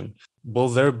solution. Will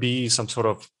there be some sort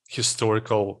of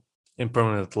historical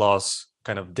impermanent loss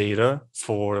kind of data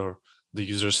for the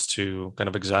users to kind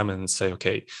of examine and say,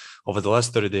 okay, over the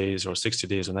last 30 days or 60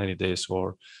 days or 90 days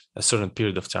or a certain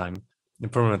period of time,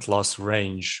 impermanent loss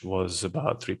range was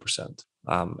about 3%.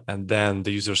 And then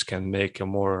the users can make a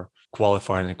more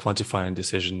qualifying and quantifying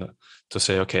decision to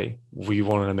say, okay, we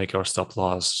want to make our stop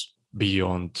loss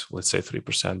beyond, let's say,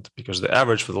 3%, because the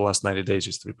average for the last 90 days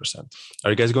is 3%.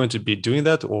 Are you guys going to be doing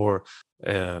that, or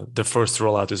the first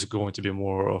rollout is going to be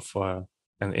more of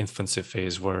an infancy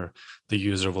phase where the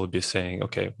user will be saying,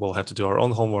 okay, we'll have to do our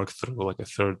own homework through like a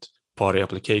third-party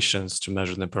applications to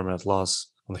measure the impermanent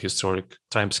loss on the historic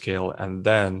timescale, and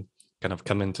then kind of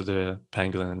come into the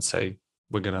Pangolin and say,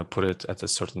 we're going to put it at a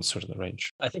certain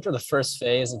range? I think for the first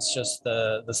phase, it's just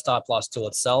the stop loss tool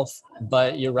itself.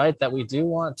 But you're right that we do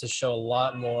want to show a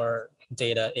lot more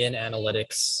data in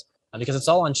analytics because it's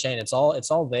all on chain. It's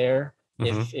all there.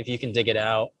 Mm-hmm. If you can dig it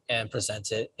out and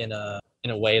present it in a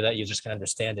way that users can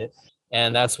understand it.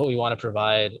 And that's what we want to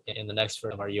provide in the next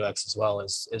version of our UX as well,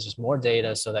 is just more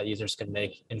data so that users can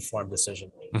make informed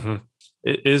decisions. Mm-hmm.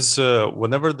 It is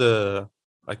whenever the,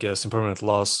 I guess, impermanent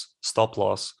loss, stop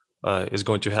loss is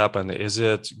going to happen, is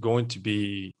it going to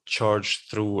be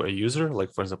charged through a user?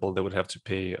 Like, for example, they would have to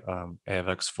pay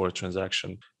AVX for a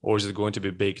transaction, or is it going to be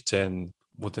baked in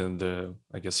within the,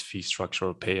 I guess, fee structure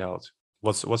or payout?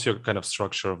 What's your kind of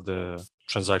structure of the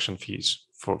transaction fees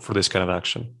for this kind of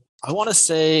action? I want to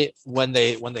say when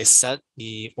they set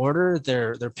the order,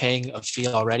 they're paying a fee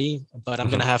already, but I'm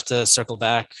going to have to circle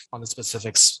back on the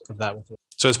specifics of that with you.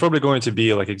 So it's probably going to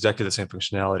be like exactly the same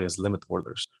functionality as limit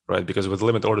orders, right? Because with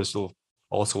limit orders, you'll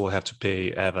also will have to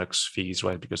pay AVX fees,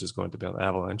 right? Because it's going to be on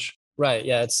Avalanche. Right.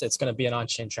 Yeah, it's going to be an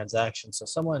on-chain transaction, so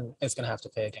someone is going to have to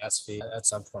pay a gas fee at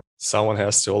some point. Someone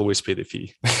has to always pay the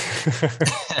fee.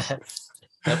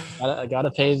 Yep. I gotta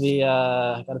pay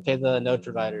the node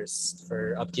providers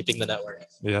for upkeeping the network.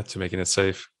 Yeah, to making it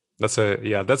safe.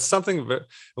 That's something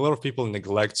a lot of people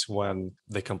neglect when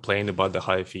they complain about the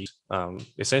high fees.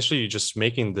 Essentially, you're just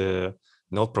making the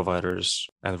node providers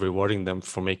and rewarding them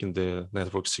for making the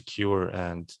network secure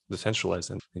and decentralized.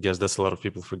 And I guess that's a lot of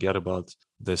people forget about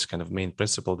this kind of main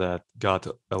principle that got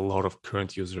a lot of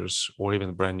current users or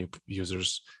even brand new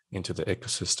users into the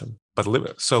ecosystem. But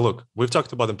so look, we've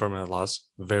talked about impermanent loss,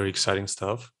 very exciting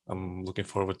stuff. I'm looking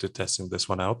forward to testing this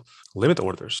one out. Limit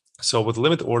orders. So with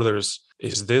limit orders,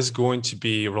 is this going to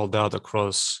be rolled out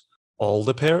across all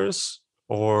the pairs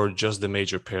or just the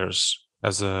major pairs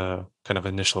as a kind of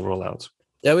initial rollout?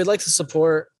 Yeah, we'd like to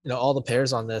support all the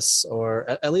pairs on this, or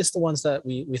at least the ones that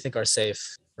we think are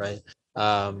safe, right?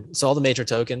 So all the major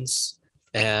tokens,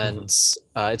 and it's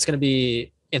going to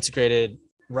be integrated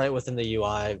right within the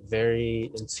UI, very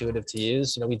intuitive to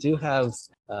use. We do have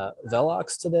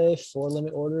Velox today for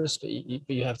limit orders, but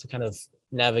you have to kind of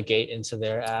navigate into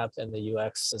their app, and the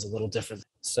UX is a little different.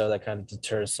 So that kind of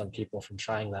deters some people from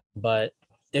trying that. But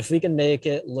if we can make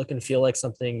it look and feel like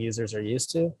something users are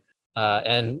used to,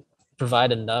 and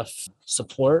provide enough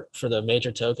support for the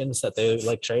major tokens that they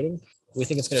like trading, we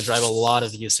think it's going to drive a lot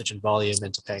of usage and volume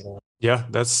into Pangolin. Yeah,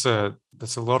 that's a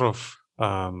lot of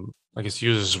I guess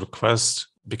users' requests,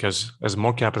 because as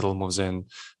more capital moves in,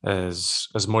 as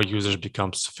more users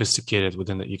become sophisticated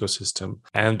within the ecosystem,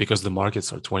 and because the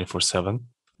markets are 24/7,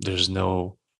 there's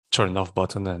no turn off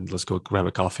button and let's go grab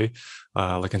a coffee,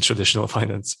 like in traditional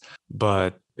finance.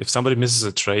 But if somebody misses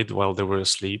a trade while they were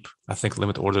asleep, I think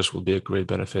limit orders will be a great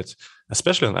benefit,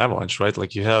 especially on Avalanche, right?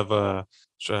 Like you have a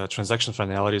transaction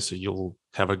finality, so you'll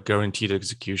have a guaranteed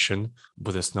execution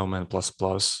with a Snowman++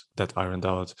 that ironed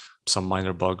out some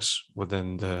minor bugs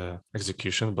within the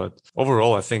execution. But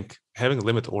overall, I think having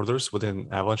limit orders within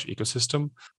Avalanche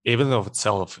ecosystem, even of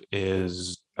itself,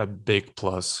 is a big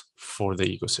plus for the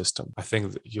ecosystem. I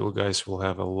think that you guys will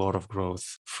have a lot of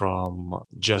growth from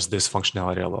just this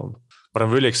functionality alone. But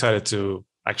I'm really excited to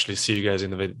actually see you guys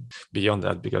innovate beyond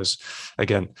that, because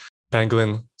again,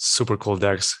 Pangolin, super cool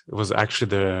DEX. It was actually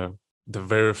the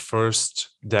very first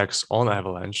DEX on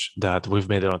Avalanche that we've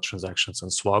made our transactions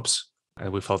and swaps,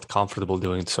 and we felt comfortable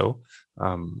doing so.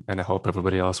 And I hope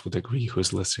everybody else would agree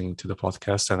who's listening to the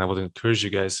podcast. And I would encourage you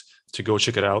guys to go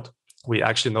check it out. We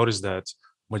actually noticed that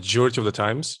majority of the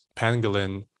times,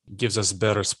 Pangolin gives us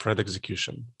better spread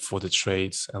execution for the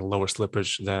trades and lower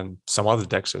slippage than some other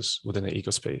DEXs within the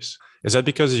ecospace. Is that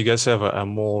because you guys have a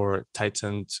more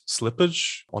tightened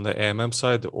slippage on the AMM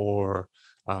side, or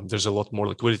there's a lot more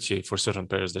liquidity for certain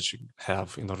pairs that you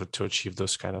have in order to achieve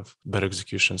those kind of better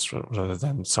executions rather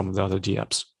than some of the other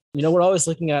DApps? We're always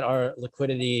looking at our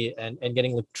liquidity and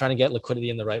trying to get liquidity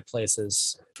in the right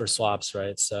places for swaps,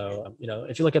 right? So,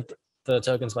 if you look at the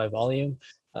tokens by volume,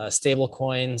 stable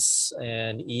coins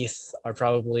and ETH are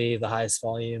probably the highest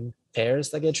volume pairs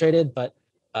that get traded, but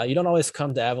you don't always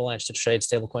come to Avalanche to trade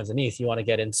stable coins and ETH. You want to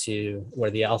get into where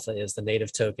the alpha is, the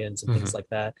native tokens and things like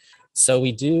that. So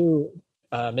we do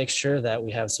make sure that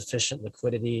we have sufficient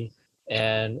liquidity,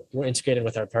 and we're integrated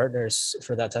with our partners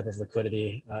for that type of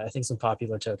liquidity. I think some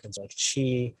popular tokens like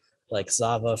Chi, like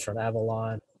Zava from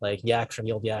Avalanche, like Yak from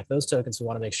Yield Yak, those tokens, we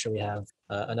want to make sure we have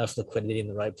enough liquidity in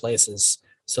the right places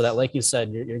so that, like you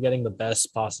said, you're getting the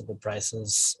best possible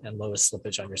prices and lowest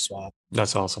slippage on your swap.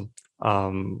 That's awesome.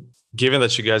 Given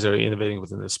that you guys are innovating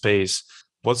within the space,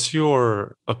 what's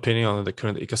your opinion on the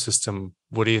current ecosystem?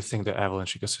 What do you think the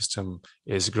Avalanche ecosystem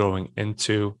is growing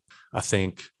into? I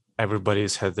think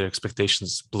everybody's had their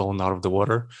expectations blown out of the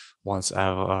water once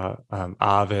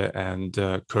Aave and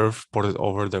Curve ported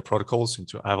over their protocols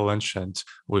into Avalanche, and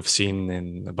we've seen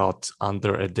in about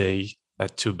under a day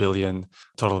at 2 billion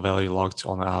total value locked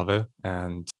on Aave.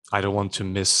 And I don't want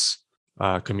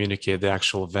to communicate the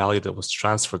actual value that was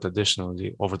transferred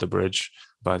additionally over the bridge,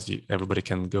 but everybody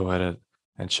can go ahead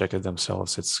and check it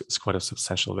themselves. It's quite a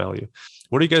substantial value.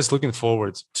 What are you guys looking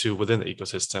forward to within the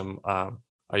ecosystem?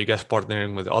 Are you guys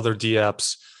partnering with other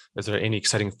DApps? Is there any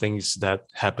exciting things that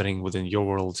happening within your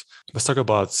world? Let's talk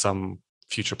about some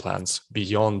future plans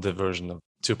beyond the version of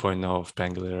 2.0 of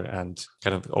Pangolin and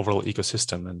kind of the overall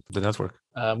ecosystem and the network.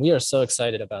 We are so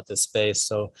excited about this space.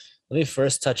 So let me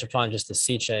first touch upon just the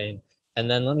C chain, and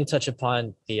then let me touch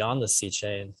upon beyond the C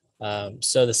chain.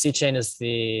 So the C chain is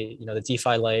the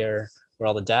DeFi layer where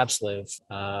all the dApps live.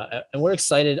 And we're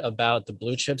excited about the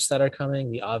blue chips that are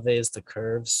coming, the Aaves, the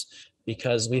Curves,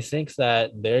 because we think that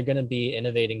they're going to be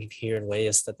innovating here in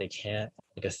ways that they can't,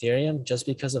 like Ethereum, just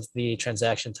because of the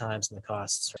transaction times and the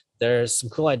costs. There's some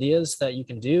cool ideas that you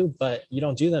can do, but you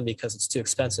don't do them because it's too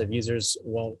expensive. Users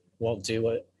won't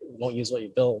use what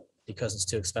you built because it's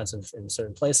too expensive in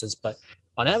certain places. But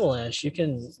on Avalanche, you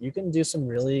can do some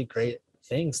really great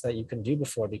things that you can do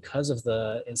before because of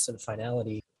the instant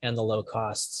finality and the low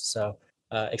costs. So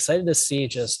excited to see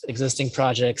just existing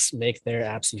projects make their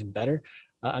apps even better.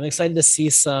 I'm excited to see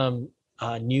some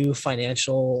new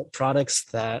financial products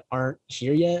that aren't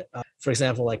here yet. For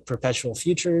example, like perpetual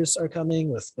futures are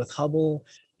coming with Hubble,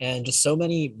 and just so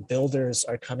many builders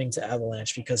are coming to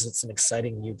Avalanche because it's an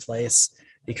exciting new place,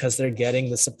 because they're getting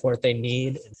the support they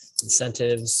need,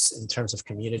 incentives in terms of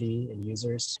community and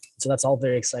users. So that's all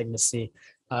very exciting to see.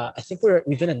 I think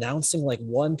we've been announcing like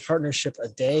one partnership a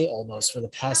day almost for the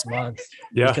past month.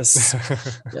 Yeah. Because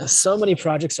so many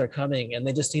projects are coming and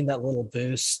they just need that little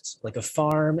boost, like a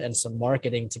farm and some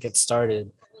marketing to get started.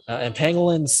 And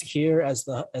Pangolin's here as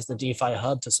the DeFi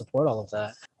hub to support all of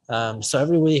that. So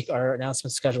every week our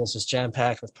announcement schedule is just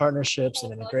jam-packed with partnerships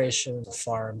and integration,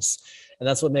 farms. And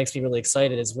that's what makes me really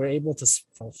excited, is we're able to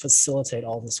facilitate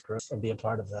all this growth and be a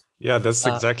part of that. Yeah, that's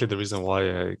exactly the reason why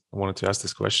I wanted to ask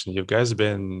this question. You guys have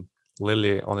been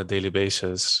literally on a daily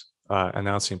basis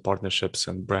announcing partnerships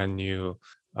and brand new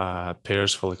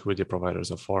pairs for liquidity providers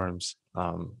of farms.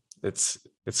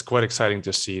 It's quite exciting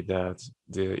to see that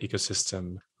the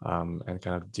ecosystem and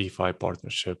kind of DeFi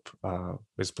partnership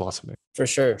is blossoming. For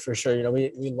sure.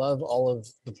 We love all of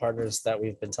the partners that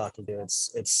we've been talking to.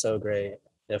 It's so great.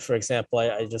 For example,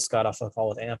 I just got off a call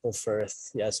with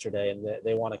Amplefirth yesterday, and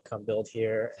they want to come build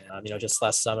here. And, just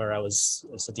last summer, I was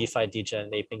a DeFi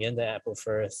degen aping into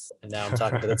Amplefirth, and now I'm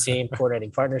talking to the team,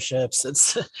 coordinating partnerships.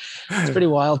 It's pretty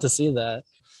wild to see that.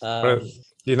 But,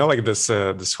 like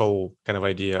this whole kind of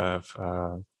idea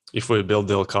of if we build,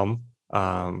 they'll come.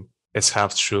 It's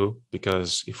half true,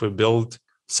 because if we build,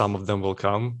 some of them will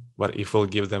come. But if we'll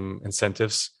give them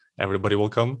incentives everybody will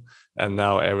come. And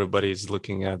now everybody's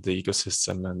looking at the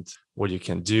ecosystem and what you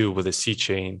can do with the C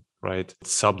chain, right?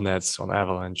 Subnets on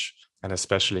Avalanche, and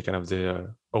especially kind of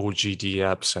the OGD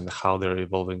apps and how they're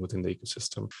evolving within the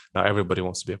ecosystem. Now everybody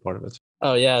wants to be a part of it.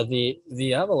 Oh yeah, the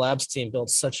Ava Labs team built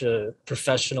such a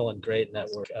professional and great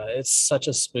network. It's such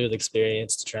a smooth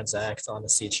experience to transact on the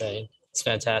C chain. It's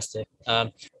fantastic.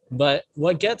 But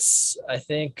what gets, I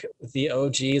think, the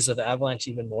OGs of Avalanche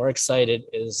even more excited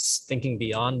is thinking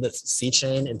beyond the C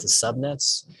chain into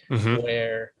subnets,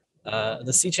 where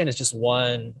the C chain is just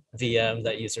one VM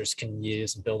that users can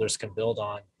use and builders can build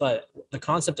on. But the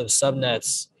concept of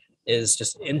subnets is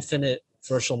just infinite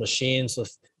virtual machines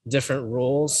with different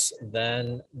rules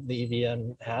than the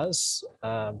EVM has.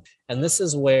 And this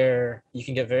is where you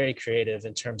can get very creative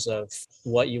in terms of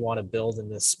what you want to build in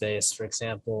this space. For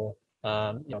example,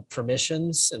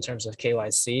 permissions in terms of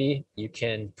KYC, you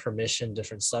can permission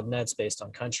different subnets based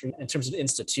on country. In terms of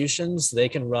institutions, they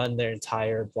can run their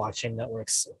entire blockchain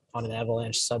networks on an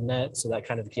Avalanche subnet. So that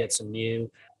kind of gets a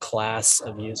new class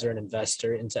of user and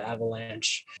investor into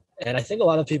Avalanche. And I think a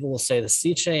lot of people will say the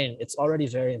C chain, it's already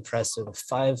very impressive,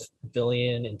 5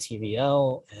 billion in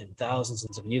TVL and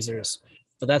thousands of users.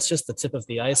 But that's just the tip of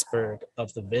the iceberg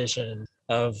of the vision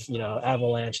of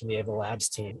Avalanche and the Ava Labs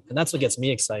team. And that's what gets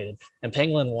me excited. And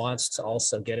Pangolin wants to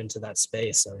also get into that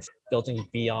space of building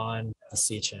beyond the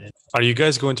C chain. Are you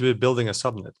guys going to be building a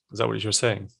subnet? Is that what you're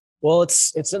saying? Well,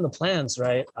 it's in the plans,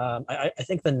 right? I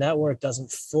think the network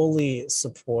doesn't fully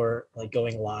support like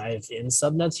going live in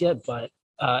subnets yet, but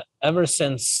ever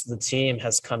since the team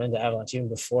has come into Avalanche, even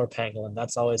before Pangolin,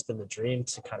 that's always been the dream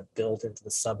to kind of build into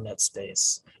the subnet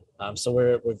space. So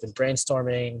we've been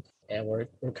brainstorming, and we're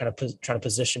kind of trying to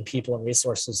position people and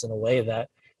resources in a way that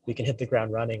we can hit the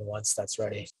ground running once that's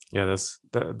ready. Yeah, that's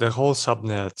the whole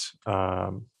subnet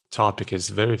topic is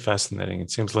very fascinating.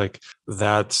 It seems like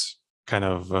that kind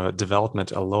of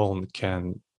development alone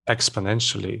can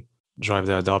exponentially drive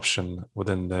the adoption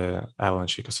within the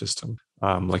Avalanche ecosystem.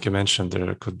 Like you mentioned,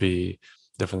 there could be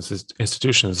different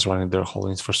institutions running their whole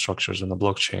infrastructures on the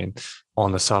blockchain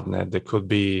on the subnet. There could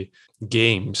be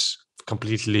games,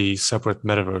 completely separate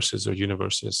metaverses or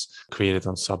universes created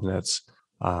on subnets.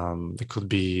 There could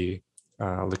be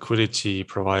liquidity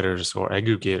providers or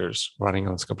aggregators running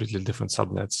on completely different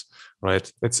subnets,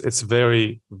 right? It's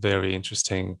very, very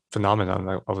interesting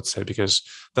phenomenon, I would say, because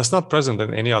that's not present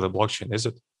in any other blockchain, is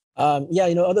it?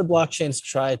 Other blockchains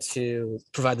try to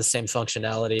provide the same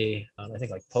functionality. I think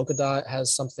like Polkadot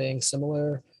has something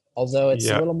similar, although it's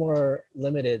a little more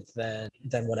limited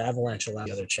than what Avalanche allows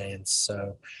other chains.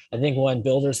 So I think when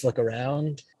builders look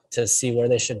around to see where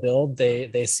they should build,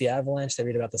 they see Avalanche, they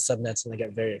read about the subnets, and they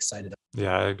get very excited.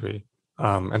 Yeah, I agree.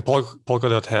 And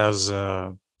Polkadot has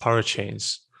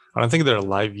parachains. I don't think they're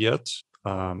live yet.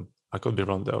 I could be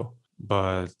wrong though.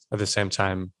 But at the same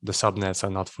time, the subnets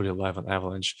are not fully live on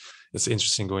Avalanche. It's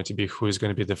interesting going to be who is going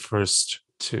to be the first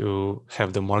to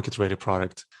have the market-ready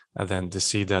product and then to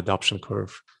see the adoption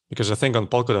curve. Because I think on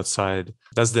Polkadot side,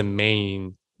 that's the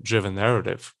main driven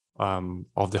narrative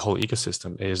of the whole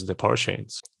ecosystem is the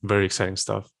parachains. Very exciting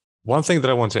stuff. One thing that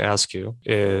I want to ask you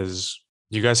is,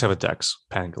 you guys have a DEX,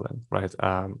 Pangolin, right?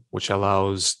 Which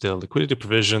allows the liquidity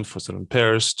provision for certain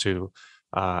pairs to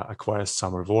acquire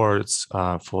some rewards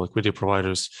for liquidity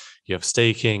providers. You have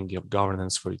staking, you have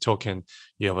governance for your token,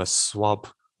 you have a swap,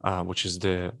 which is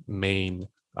the main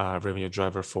revenue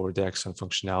driver for DEX and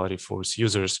functionality for its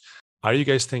users. Are you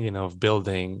guys thinking of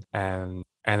building an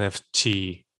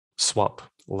NFT swap,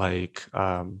 like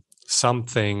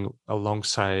something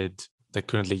alongside that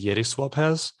currently Uniswap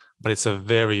has, but it's a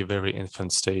very, very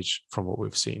infant stage from what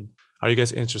we've seen? Are you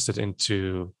guys interested in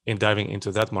diving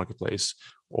into that marketplace,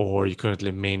 or are you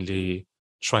currently mainly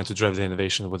trying to drive the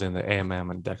innovation within the AMM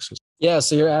and DEXs? Yeah,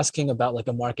 so you're asking about like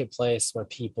a marketplace where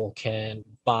people can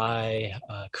buy,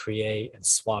 create, and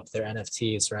swap their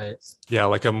NFTs, right? Yeah,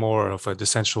 like a more of a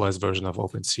decentralized version of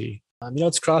OpenSea.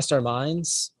 It's crossed our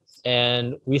minds,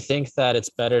 and we think that it's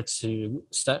better to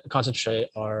concentrate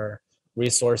our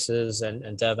resources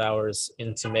and dev hours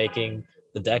into making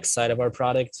the DEX side of our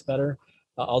product better.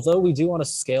 Although we do want to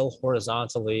scale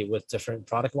horizontally with different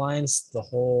product lines, the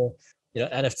whole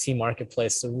NFT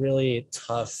marketplace is a really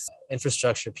tough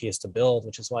infrastructure piece to build,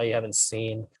 which is why you haven't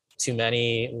seen too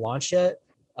many launch yet.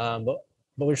 But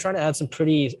we're trying to add some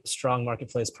pretty strong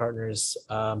marketplace partners.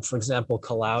 For example,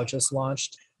 Kalau just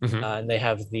launched, and they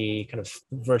have the kind of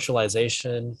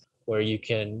virtualization where you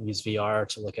can use VR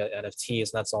to look at NFTs,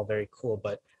 and that's all very cool.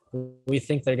 But we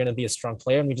think they're going to be a strong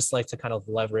player, and we just like to kind of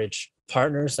leverage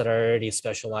partners that are already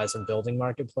specialized in building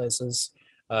marketplaces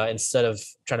instead of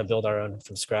trying to build our own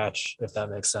from scratch, if that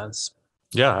makes sense.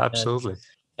 Yeah, absolutely.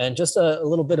 And just a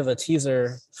little bit of a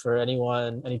teaser for any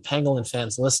Pangolin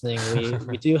fans listening,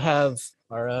 we do have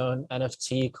our own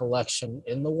NFT collection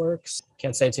in the works.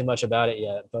 Can't say too much about it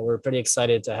yet, but we're pretty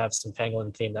excited to have some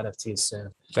Pangolin themed NFTs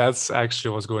soon. That's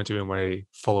actually was going to be my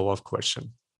follow-up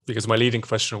question, because my leading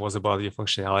question was about the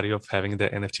functionality of having the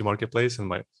NFT marketplace, and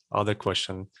my other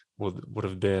question would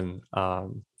have been,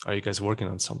 are you guys working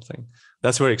on something?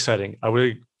 That's very exciting. Are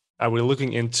we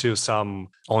looking into some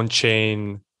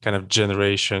on-chain kind of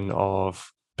generation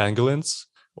of pangolins,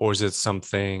 or is it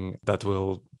something that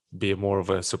will be more of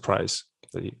a surprise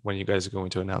when you guys are going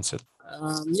to announce it?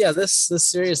 Yeah, this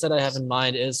series that I have in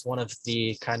mind is one of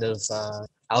the kind of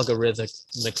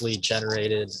algorithmically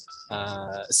generated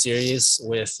series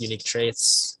with unique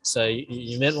traits. So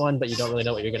you mint one, but you don't really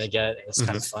know what you're going to get. It's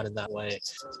kind of fun in that way.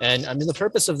 And I mean, the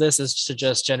purpose of this is to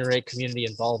just generate community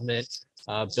involvement,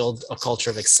 build a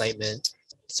culture of excitement,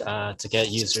 to get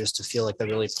users to feel like they're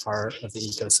really part of the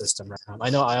ecosystem. I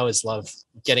know I always love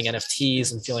getting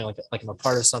NFTs and feeling like I'm a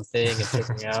part of something and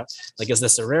figuring out like, is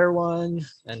this a rare one,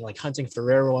 and like hunting for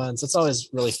rare ones. It's always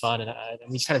really fun, and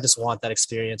we kind of just want that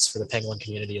experience for the Pangolin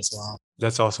community as well.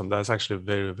 That's awesome. That's actually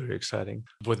very, very exciting.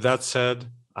 With that said,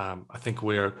 I think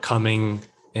we're coming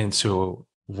into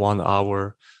 1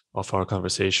 hour of our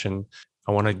conversation.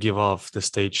 I want to give off the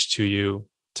stage to you.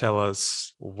 Tell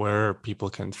us where people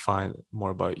can find more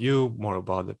about you, more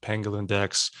about the Pangolin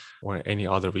DEX, or any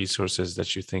other resources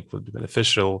that you think would be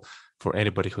beneficial for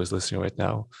anybody who is listening right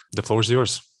now. The floor is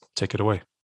yours. Take it away.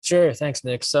 Sure. Thanks,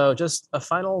 Nick. So just a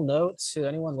final note to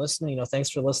anyone listening, thanks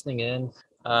for listening in,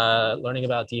 learning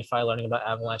about DeFi, learning about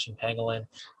Avalanche and Pangolin.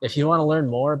 If you want to learn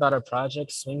more about our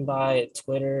project, swing by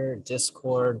Twitter,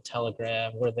 Discord,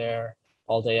 Telegram. We're there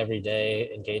all day, every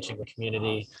day, engaging the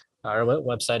community. Our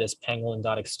website is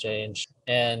pangolin.exchange.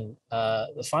 And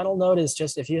the final note is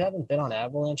just, if you haven't been on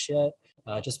Avalanche yet,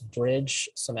 just bridge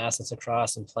some assets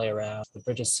across and play around. The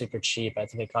bridge is super cheap. I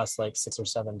think it costs like $6 or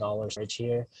 $7 right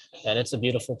here. And it's a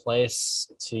beautiful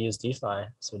place to use DeFi.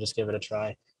 So just give it a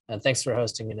try. And thanks for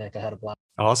hosting me, Nick. I had a blast.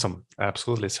 Awesome.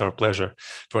 Absolutely. It's our pleasure.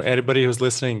 For anybody who's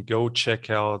listening, go check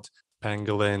out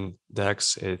Pangolin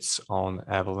DEX. It's on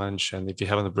Avalanche. And if you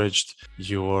haven't bridged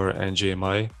your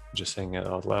NGMI, just saying it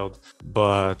out loud.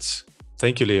 But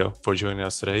thank you, Leo, for joining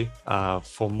us today.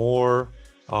 For more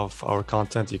of our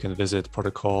content, you can visit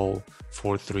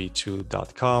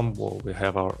protocol432.com, where we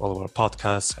have all of our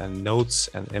podcasts and notes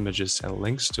and images and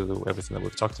links to everything that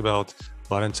we've talked about.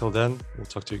 But until then, we'll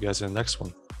talk to you guys in the next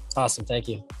one. Awesome. Thank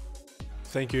you.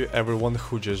 Thank you, everyone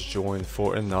who just joined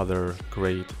for another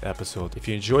great episode. If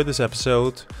you enjoyed this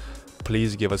episode,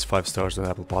 please give us 5 stars on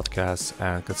Apple Podcasts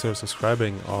and consider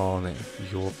subscribing on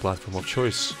your platform of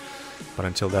choice. But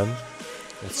until then,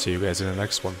 let's see you guys in the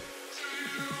next one.